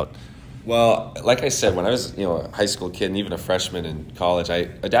thinking about? Well, like I said, when I was a high school kid and even a freshman in college,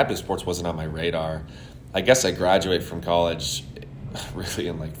 adaptive sports wasn't on my radar. I guess I graduate from college really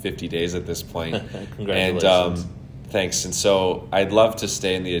in 50 days at this point. Congratulations. And thanks. And so I'd love to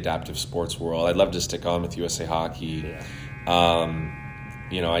stay in the adaptive sports world. I'd love to stick on with USA Hockey. Yeah.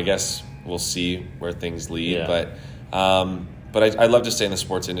 I guess we'll see where things lead. Yeah. But I'd love to stay in the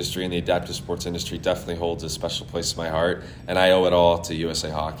sports industry, and the adaptive sports industry definitely holds a special place in my heart. And I owe it all to USA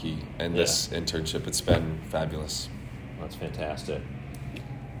Hockey and this internship. It's been fabulous. That's fantastic.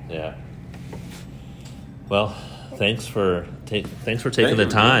 Yeah. Well, thanks for taking the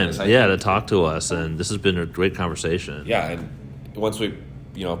time, to talk to us. And this has been a great conversation. Yeah, and once we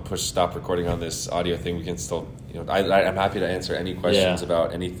stop recording on this audio thing, we can still, I'm happy to answer any questions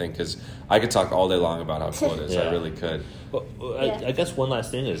about anything, because I could talk all day long about how cool it is. I really could. Well, I guess one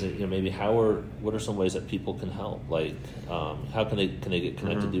last thing is, maybe what are some ways that people can help? Like, how can they get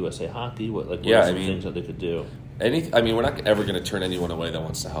connected to USA Hockey? What are some things that they could do? We're not ever going to turn anyone away that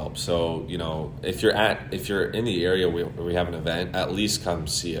wants to help. So, if you're in the area where we have an event, at least come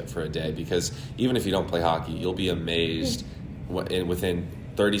see it for a day, because even if you don't play hockey, you'll be amazed within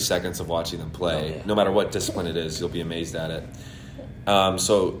 30 seconds of watching them play. No matter what discipline it is, you'll be amazed at it.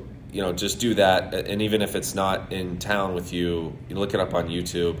 So, just do that. And even if it's not in town with you, look it up on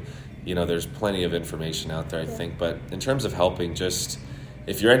YouTube. There's plenty of information out there, I think. But in terms of helping, just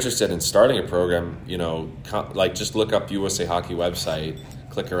if you're interested in starting a program, just look up USA Hockey website,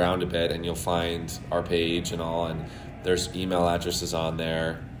 click around a bit, and you'll find our page and all. And there's email addresses on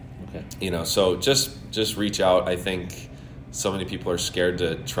there. Okay. So just reach out. I think so many people are scared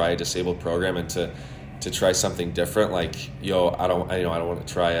to try a disabled program and to try something different. Like, I don't want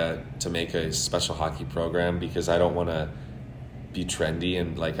to try to make a special hockey program, because I don't want to be trendy,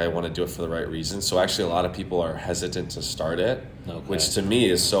 and I want to do it for the right reasons. So actually, a lot of people are hesitant to start it, which to me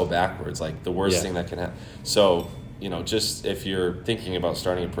is so backwards. Like, the worst thing that can happen. So, just if you're thinking about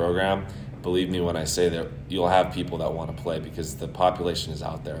starting a program, believe me when I say that you'll have people that want to play, because the population is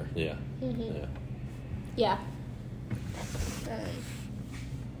out there. Yeah. Mm-hmm. Yeah.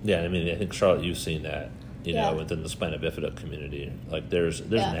 Yeah, I think, Charlotte, you've seen that, within the spina bifida community. Like, there's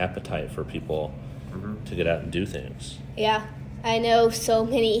an appetite for people to get out and do things. Yeah, I know so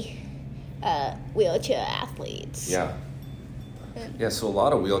many wheelchair athletes. Yeah. Yeah, so a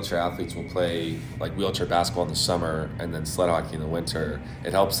lot of wheelchair athletes will play, wheelchair basketball in the summer and then sled hockey in the winter.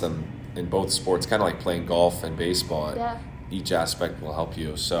 It helps them in both sports, kind of like playing golf and baseball. Yeah. Each aspect will help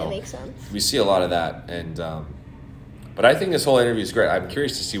you. So that makes sense. We see a lot of that, and but I think this whole interview is great. I'm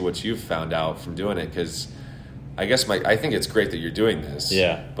curious to see what you've found out from doing it, because I guess I think it's great that you're doing this.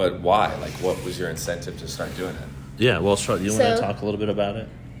 Yeah. But why? What was your incentive to start doing it? Yeah. Well, Charlotte, you want to talk a little bit about it?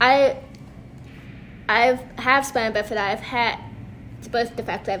 I have spina bifida. I've had both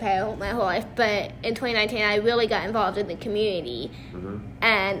defects I've had my whole life, but in 2019 I really got involved in the community,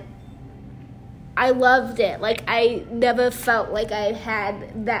 and I loved it. I never felt like I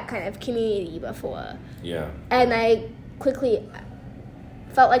had that kind of community before. Yeah. And I quickly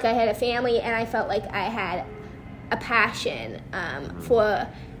felt like I had a family, and I felt like I had a passion for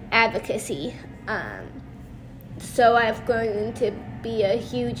advocacy. So I've grown to be a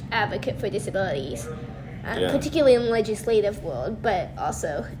huge advocate for disabilities, particularly in the legislative world, but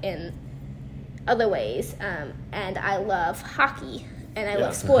also in other ways. And I love hockey, and I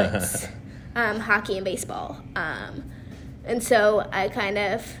love sports, hockey and baseball. And so I kind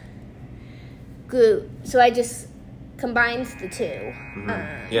of grew. So I just combined the two.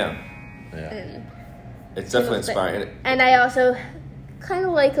 It's definitely inspiring. And I also kind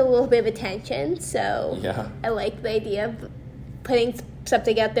of like a little bit of attention, so I like the idea of putting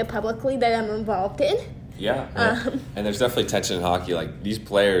something out there publicly that I'm involved in. And there's definitely tension in hockey. These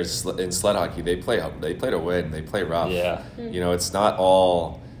players in sled hockey, they play to win. They play rough. It's not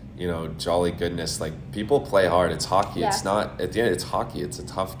all jolly goodness. People play hard. It's hockey. It's not, at the end, it's hockey. It's a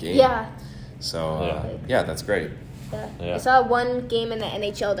tough game. So that's great. I saw one game in the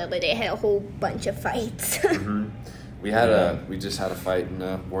NHL the other day. Had a whole bunch of fights. We just had a fight in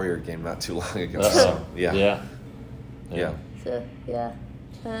a Warrior game not too long ago. So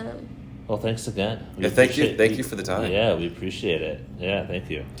Well, thanks again. Thank you for the time. Yeah, we appreciate it. Yeah, thank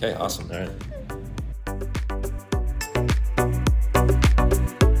you. Okay, awesome. All right.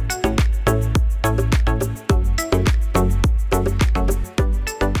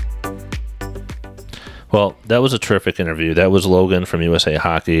 Well, that was a terrific interview. That was Logan from USA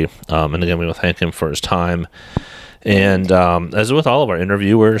Hockey. And again, we will thank him for his time. And as with all of our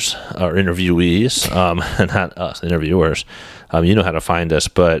interviewers, or interviewees, not us, interviewers, you know how to find us,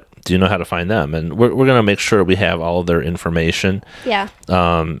 but do you know how to find them? And we're going to make sure we have all of their information.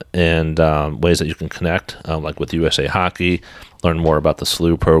 And ways that you can connect, like with USA Hockey, learn more about the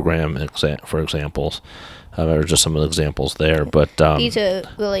SLU program, for examples. Or just some of the examples there. But these are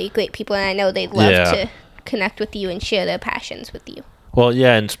really great people, and I know they'd love to connect with you and share their passions with you. Well,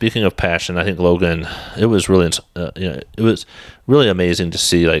 yeah, and speaking of passion, I think Logan, it was really amazing to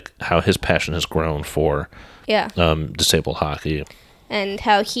see how his passion has grown for disabled hockey, and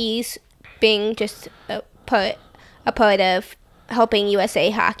how he's being just a part of helping USA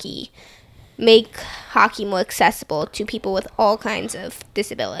Hockey make hockey more accessible to people with all kinds of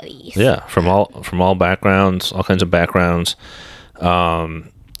disabilities. Yeah, from all backgrounds, all kinds of backgrounds.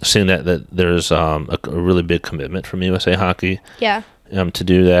 Seeing that there's a really big commitment from USA Hockey. to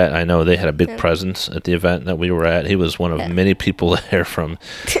do that. I know they had a big presence at the event that we were at. He was one of many people there from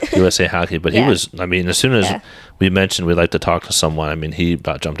USA Hockey, but he was, I mean, as soon as we mentioned we'd like to talk to someone, I mean, he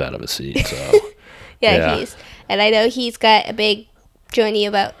about jumped out of his seat. So and I know he's got a big journey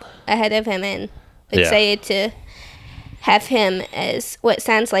ahead of him, and excited to have him as what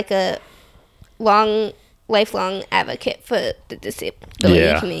sounds like a lifelong advocate for the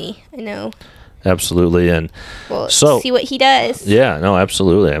disability community. I know. Absolutely, and we'll see what he does. Yeah, no,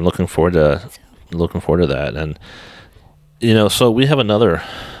 absolutely. I'm looking forward to that, and so we have another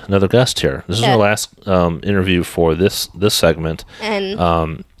guest here. This is our last interview for this segment,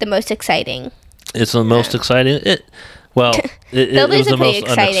 and the most exciting. It's the most exciting. It was the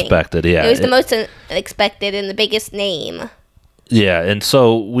most unexpected. Yeah, it was the most unexpected and the biggest name. Yeah, and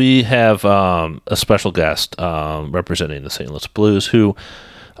so we have a special guest representing the St. Louis Blues who.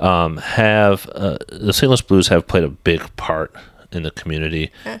 The St. Louis Blues have played a big part in the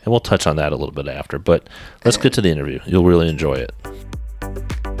community, and we'll touch on that a little bit after. But let's get to the interview. You'll really enjoy it.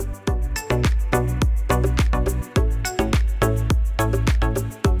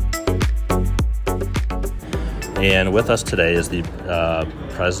 And with us today is the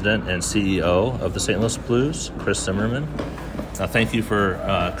president and CEO of the St. Louis Blues, Chris Zimmerman. Thank you for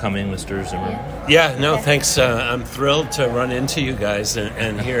coming, Mr. Zimmerman. Yeah, no, thanks. I'm thrilled to run into you guys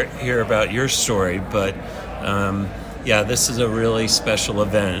and hear about your story. But, this is a really special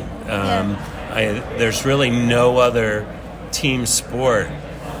event. There's really no other team sport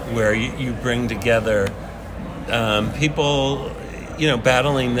where you bring together people,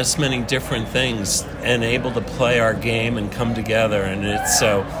 battling this many different things and able to play our game and come together. And it's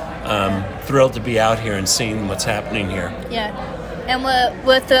so... thrilled to be out here and seeing what's happening here. Yeah, and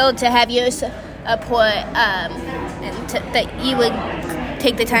we're thrilled to have your support and that you would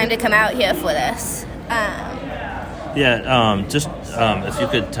take the time to come out here for this. Just if you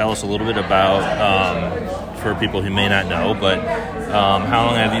could tell us a little bit about, for people who may not know, but how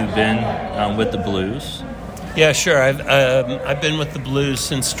long have you been with the Blues? Yeah, sure. I've been with the Blues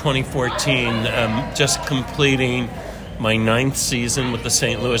since 2014, just completing my 9th season with the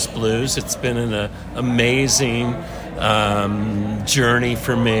St. Louis Blues. It's been an amazing journey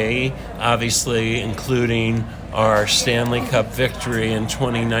for me, obviously including our Stanley Cup victory in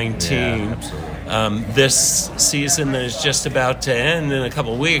 2019. This season is just about to end in a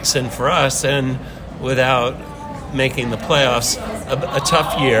couple weeks, and for us, and without making the playoffs, a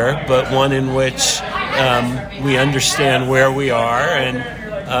tough year, but one in which we understand where we are and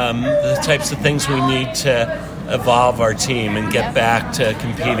the types of things we need to evolve our team and get back to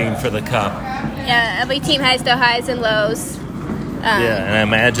competing for the cup. Yeah, every team has their highs and lows. And I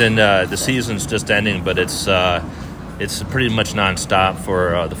imagine the season's just ending, but it's pretty much nonstop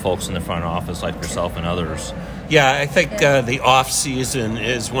for the folks in the front office like yourself and others. Yeah, I think the off season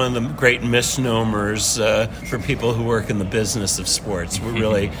is one of the great misnomers for people who work in the business of sports.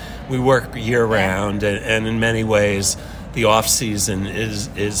 We work year round, and in many ways, the off season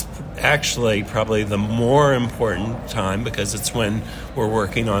is actually probably the more important time because it's when we're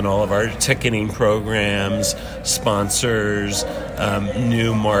working on all of our ticketing programs, sponsors,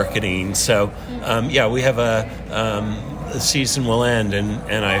 new marketing. So, we have the season will end,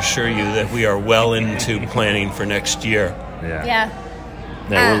 and I assure you that we are well into planning for next year. Yeah,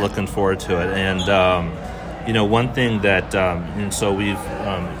 we're looking forward to it. And, one thing that, so we've,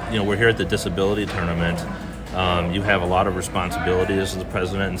 we're here at the Disability Tournament. You have a lot of responsibility as the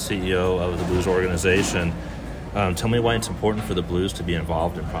president and CEO of the Blues organization. Tell me why it's important for the Blues to be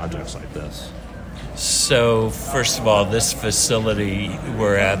involved in projects like this. So, first of all, this facility,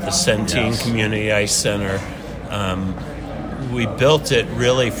 we're at the Centene Community Ice Center. We built it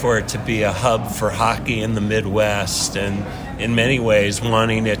really for it to be a hub for hockey in the Midwest, and in many ways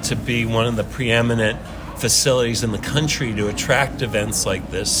wanting it to be one of the preeminent facilities in the country to attract events like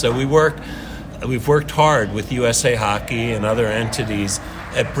this. So we've worked hard with USA Hockey and other entities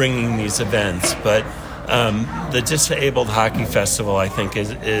at bringing these events, but the Disabled Hockey Festival, I think,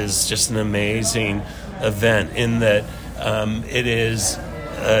 is just an amazing event in that it is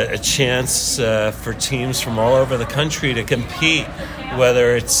a chance for teams from all over the country to compete,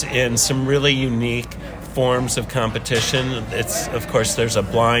 whether it's in some really unique forms of competition. It's, of course, there's a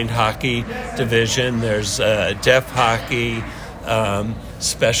blind hockey division, there's deaf hockey,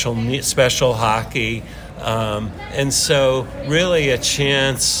 special hockey, and so really a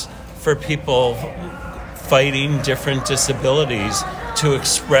chance for people fighting different disabilities to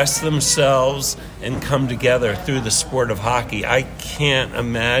express themselves and come together through the sport of hockey. I can't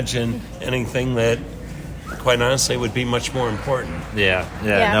imagine anything that, quite honestly, would be much more important. Yeah.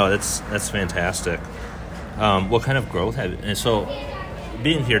 No, that's fantastic. What kind of growth have you? And so,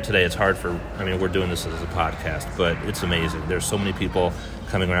 being here today, it's hard for, I mean, we're doing this as a podcast, but it's amazing. There's so many people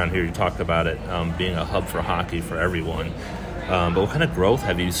coming around here. You talked about it being a hub for hockey for everyone. But what kind of growth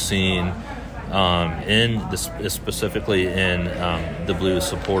have you seen specifically in the Blues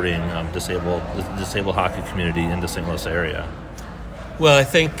supporting the disabled hockey community in the St. Louis area? Well, I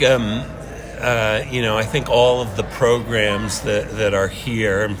think I think all of the programs that are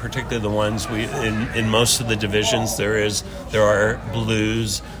here, and particularly the ones in most of the divisions, there are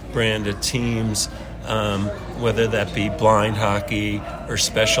Blues branded teams, whether that be blind hockey or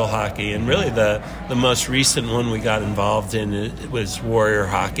special hockey. And really the most recent one we got involved in was Warrior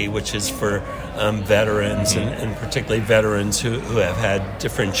Hockey, which is for veterans, and particularly veterans who have had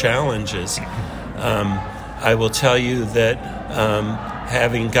different challenges. I will tell you that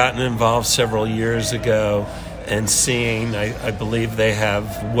having gotten involved several years ago and seeing, I believe they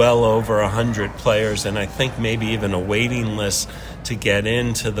have well over 100 players, and I think maybe even a waiting list to get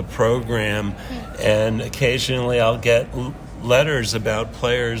into the program. And occasionally I'll get letters about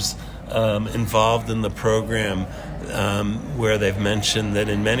players involved in the program where they've mentioned that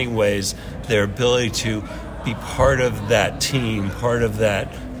in many ways their ability to be part of that team, part of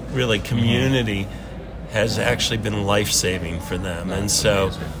that really community, has actually been life-saving for them. And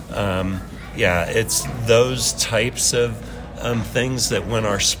so, it's those types of things that when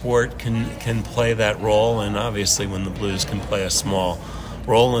our sport can play that role, and obviously when the Blues can play a small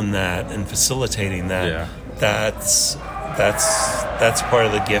role in that and facilitating that, that's part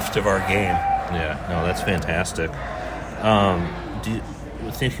of the gift of our game. Yeah, no, that's fantastic.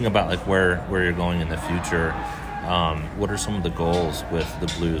 Thinking about like where you're going in the future, what are some of the goals with the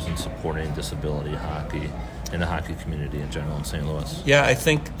Blues in supporting disability hockey and the hockey community in general in St. Louis? Yeah, I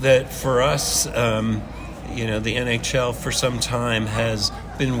think that for us, the NHL for some time has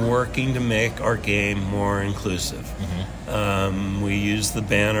been working to make our game more inclusive. We use the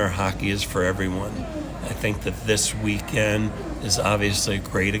banner, Hockey is for Everyone. I think that this weekend is obviously a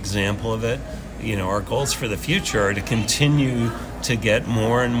great example of it. Our goals for the future are to continue to get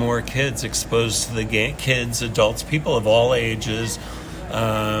more and more kids exposed to the game, kids, adults, people of all ages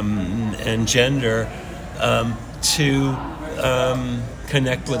and gender, to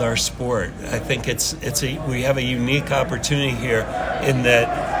connect with our sport. I think we have a unique opportunity here in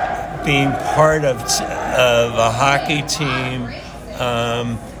that being part of a hockey team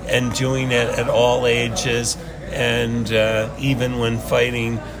and doing it at all ages, and even when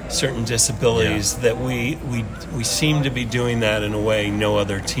fighting certain disabilities, that we seem to be doing that in a way no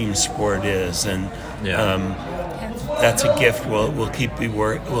other team sport is, and that's a gift we'll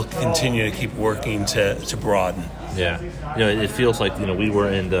continue to keep working to broaden. Yeah, it feels like we were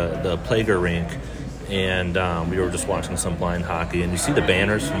in the Plager rink, and we were just watching some blind hockey, and you see the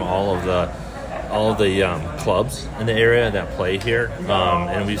banners from all of the clubs in the area that play here,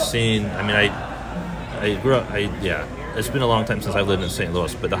 and we've seen. I grew up. It's been a long time since I lived in St.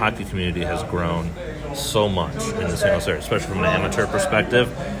 Louis, but the hockey community has grown so much in the St. Louis area, especially from an amateur perspective.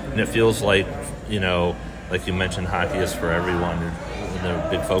 And it feels like, like you mentioned, hockey is for everyone. And a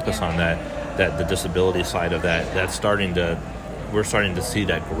big focus on that the disability side of that, we're starting to see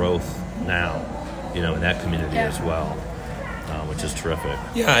that growth now, in that community as well, which is terrific.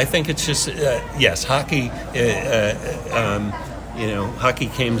 Yeah, I think it's just, yes, hockey... hockey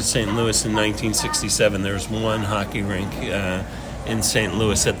came to St. Louis in 1967. There was one hockey rink in St.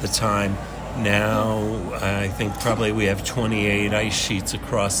 Louis at the time. Now, I think probably we have 28 ice sheets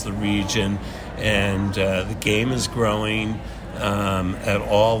across the region, and the game is growing at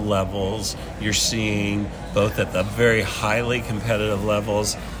all levels. You're seeing both at the very highly competitive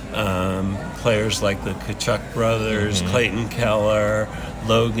levels, players like the Tkachuk brothers, Clayton Keller,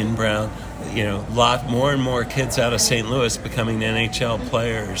 Logan Brown, lot more and more kids out of St. Louis becoming NHL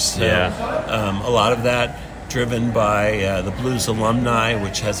players. So, a lot of that driven by the Blues alumni,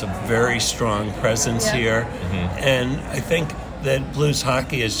 which has a very strong presence here. And I think that Blues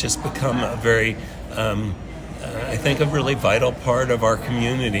hockey has just become a very, a really vital part of our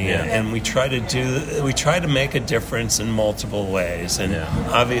community. And we try to make a difference in multiple ways. And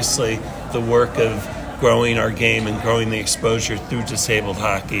obviously the work of growing our game and growing the exposure through disabled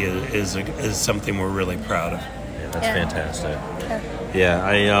hockey is something we're really proud of. Yeah, that's fantastic.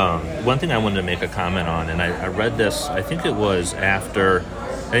 Yeah, one thing I wanted to make a comment on, and I read this, I think it was after,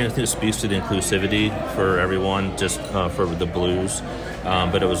 I think it speaks to the inclusivity for everyone, just for the Blues,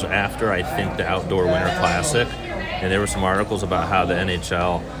 but it was after, I think, the Outdoor Winter Classic, and there were some articles about how the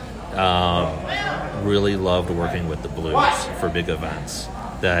NHL really loved working with the Blues for big events,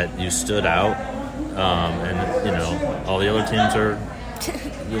 that you stood out. And all the other teams are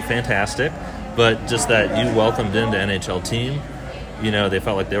fantastic, but just that you welcomed in the NHL team, they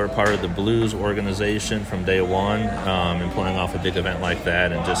felt like they were part of the Blues organization from day one, and pulling off a big event like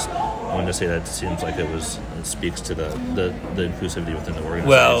that, and just I wanted to say that it seems like it speaks to the inclusivity within the organization.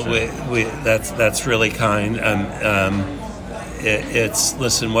 Well, that's really kind.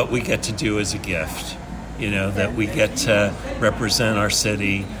 Listen, what we get to do is a gift. That we get to represent our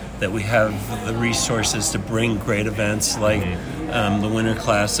city, that we have the resources to bring great events like the Winter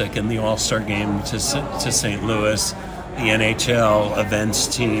Classic and the All-Star Game to St. Louis, the NHL events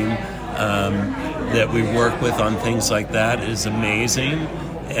team that we work with on things like that is amazing.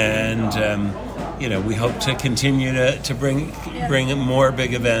 And, we hope to continue to bring more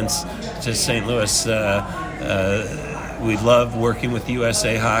big events to St. Louis. We love working with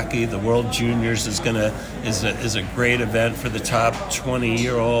USA Hockey. The World Juniors is a great event for the top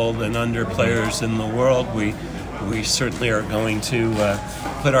 20-year-old and under players in the world. We certainly are going to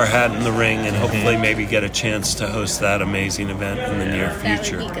put our hat in the ring and hopefully maybe get a chance to host that amazing event in the near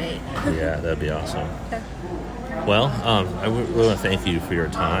future. That would be great. Yeah, that'd be awesome. Well, I really want to thank you for your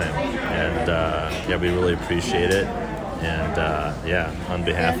time, and we really appreciate it. And on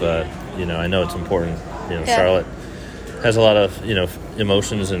behalf of I know it's important. Charlotte has a lot of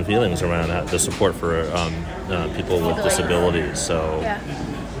emotions and feelings around the support for people with disabilities. So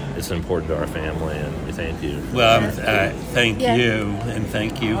it's important to our family, and we thank you. Well, thank you, and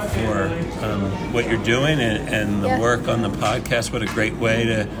thank you for what you're doing and the work on the podcast. What a great way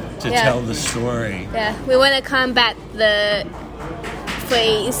to tell the story. Yeah, we want to combat the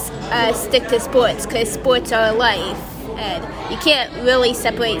phrase "stick to sports" because sports are life, and you can't really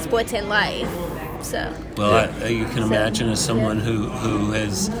separate sports and life. So. Well, you can imagine as someone who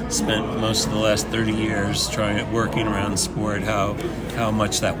has spent most of the last 30 years working around sport, how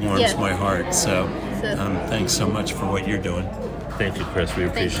much that warms my heart. So thanks so much for what you're doing. Thank you, Chris. We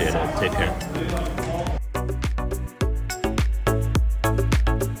appreciate it. Take care.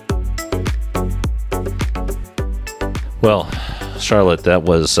 Well, Charlotte, that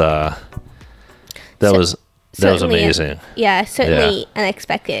was amazing. Certainly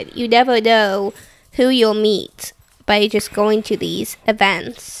unexpected. You never know who you'll meet by just going to these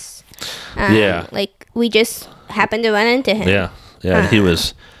events. Like, we just happened to run into him. Yeah. And he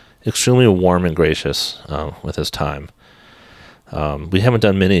was extremely warm and gracious with his time. We haven't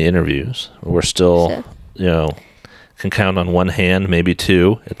done many interviews. We're still, can count on one hand, maybe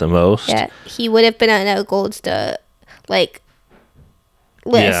two at the most. Yeah, he would have been on our gold star,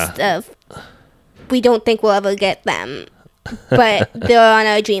 list of, we don't think we'll ever get them. But they're on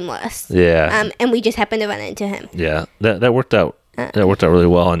our dream list. Yeah. And we just happened to run into him. Yeah. That worked out. That worked out really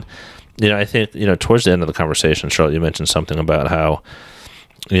well. And I think towards the end of the conversation, Charlotte, you mentioned something about how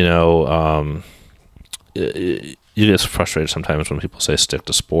you get frustrated sometimes when people say stick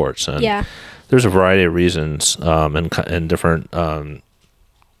to sports, and there's a variety of reasons and different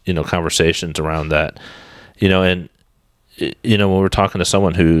conversations around that. And when we're talking to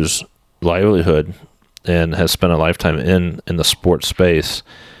someone whose livelihood and has spent a lifetime in the sports space,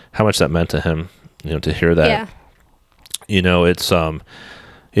 how much that meant to him, to hear that. It's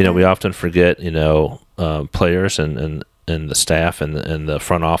we often forget, players and the staff and the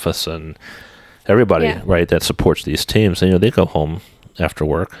front office and everybody, right, that supports these teams. They go home after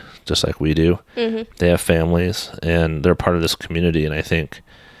work just like we do. Mm-hmm. They have families and they're part of this community. And I think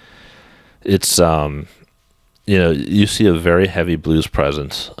it's, you see a very heavy blues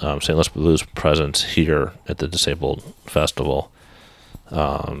presence, St. Louis blues presence here at the Disabled Festival.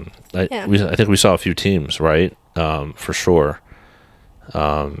 I think we saw a few teams, right? For sure.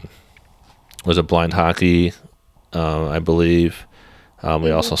 Was it blind hockey? I believe.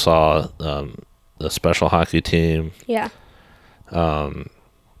 We also saw the special hockey team. Yeah.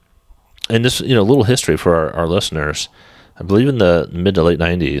 And just a little history for our listeners. I believe in the mid to late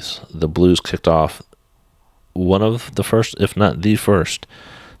 90s, the Blues kicked off one of the first, if not the first,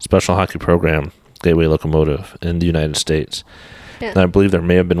 special hockey program, Gateway Locomotive, in the United States. Yeah. And I believe there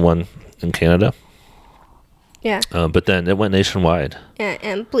may have been one in Canada. Yeah. But then it went nationwide. Yeah,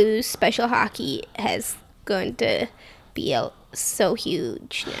 and Blues special hockey has going to be so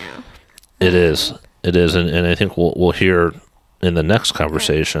huge now. It is, and I think we'll hear in the next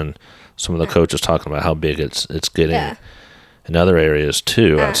conversation some of the coaches talking about how big it's getting in other areas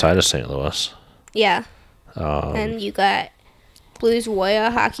too, outside of St. Louis. Yeah. And you got Blues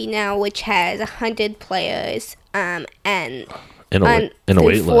Warrior Hockey now, which has 100 players, and in a wait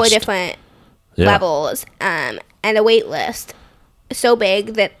list. 4 different levels, and a wait list so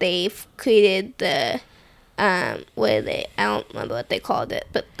big that they've created the I don't remember what they called it,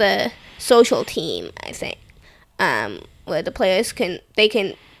 but the social team, I think, where the players can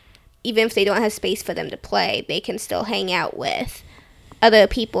even if they don't have space for them to play, they can still hang out with other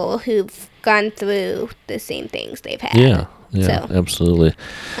people who've gone through the same things they've had. Yeah, So, absolutely.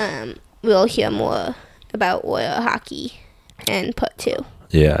 We'll hear more about roller hockey in part 2.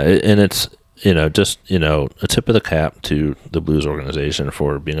 Yeah, and it's, just, a tip of the cap to the Blues organization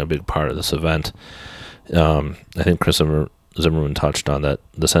for being a big part of this event. I think Chris Zimmerman touched on that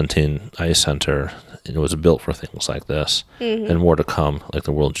the Centene Ice Center was built for things like this, and more to come, like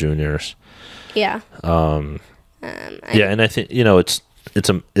the World Juniors. Yeah. And I think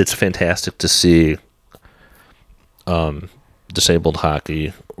it's fantastic to see disabled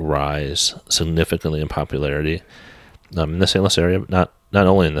hockey rise significantly in popularity in the St. Louis area, not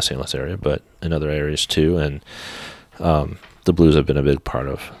only in the St. Louis area, but in other areas too. And the Blues have been a big part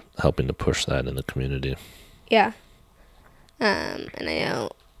of helping to push that in the community. Yeah. And I know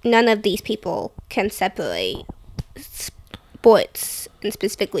none of these people can separate sports, and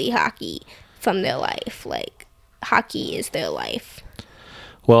specifically hockey, from their life. Like, hockey is their life.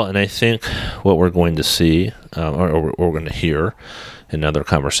 Well, and I think what we're going to see, or we're going to hear in other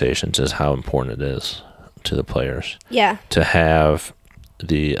conversations, is how important it is to the players. Yeah. To have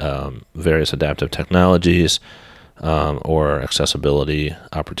the various adaptive technologies or accessibility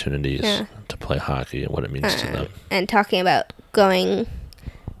opportunities to play hockey and what it means to them. And talking about going,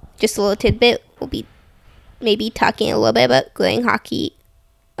 just a little tidbit, we'll be maybe talking a little bit about going hockey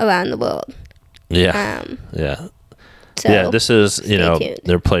around the world. Yeah. So this is, tuned.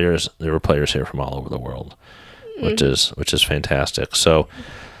 there were players here from all over the world, which is fantastic. So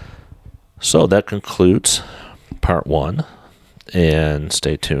that concludes part 1, and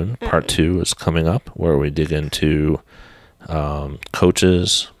stay tuned. Part 2 is coming up, where we dig into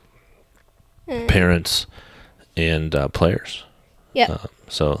coaches, parents, and players. Yeah.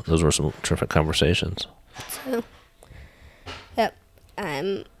 So those were some terrific conversations. So, yep.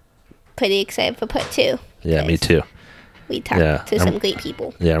 I'm pretty excited for part 2. Yeah, me too. We talked to some great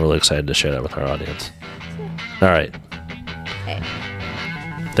people. Yeah, I'm really excited to share that with our audience. All right. Okay.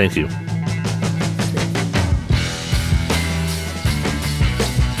 Thank you.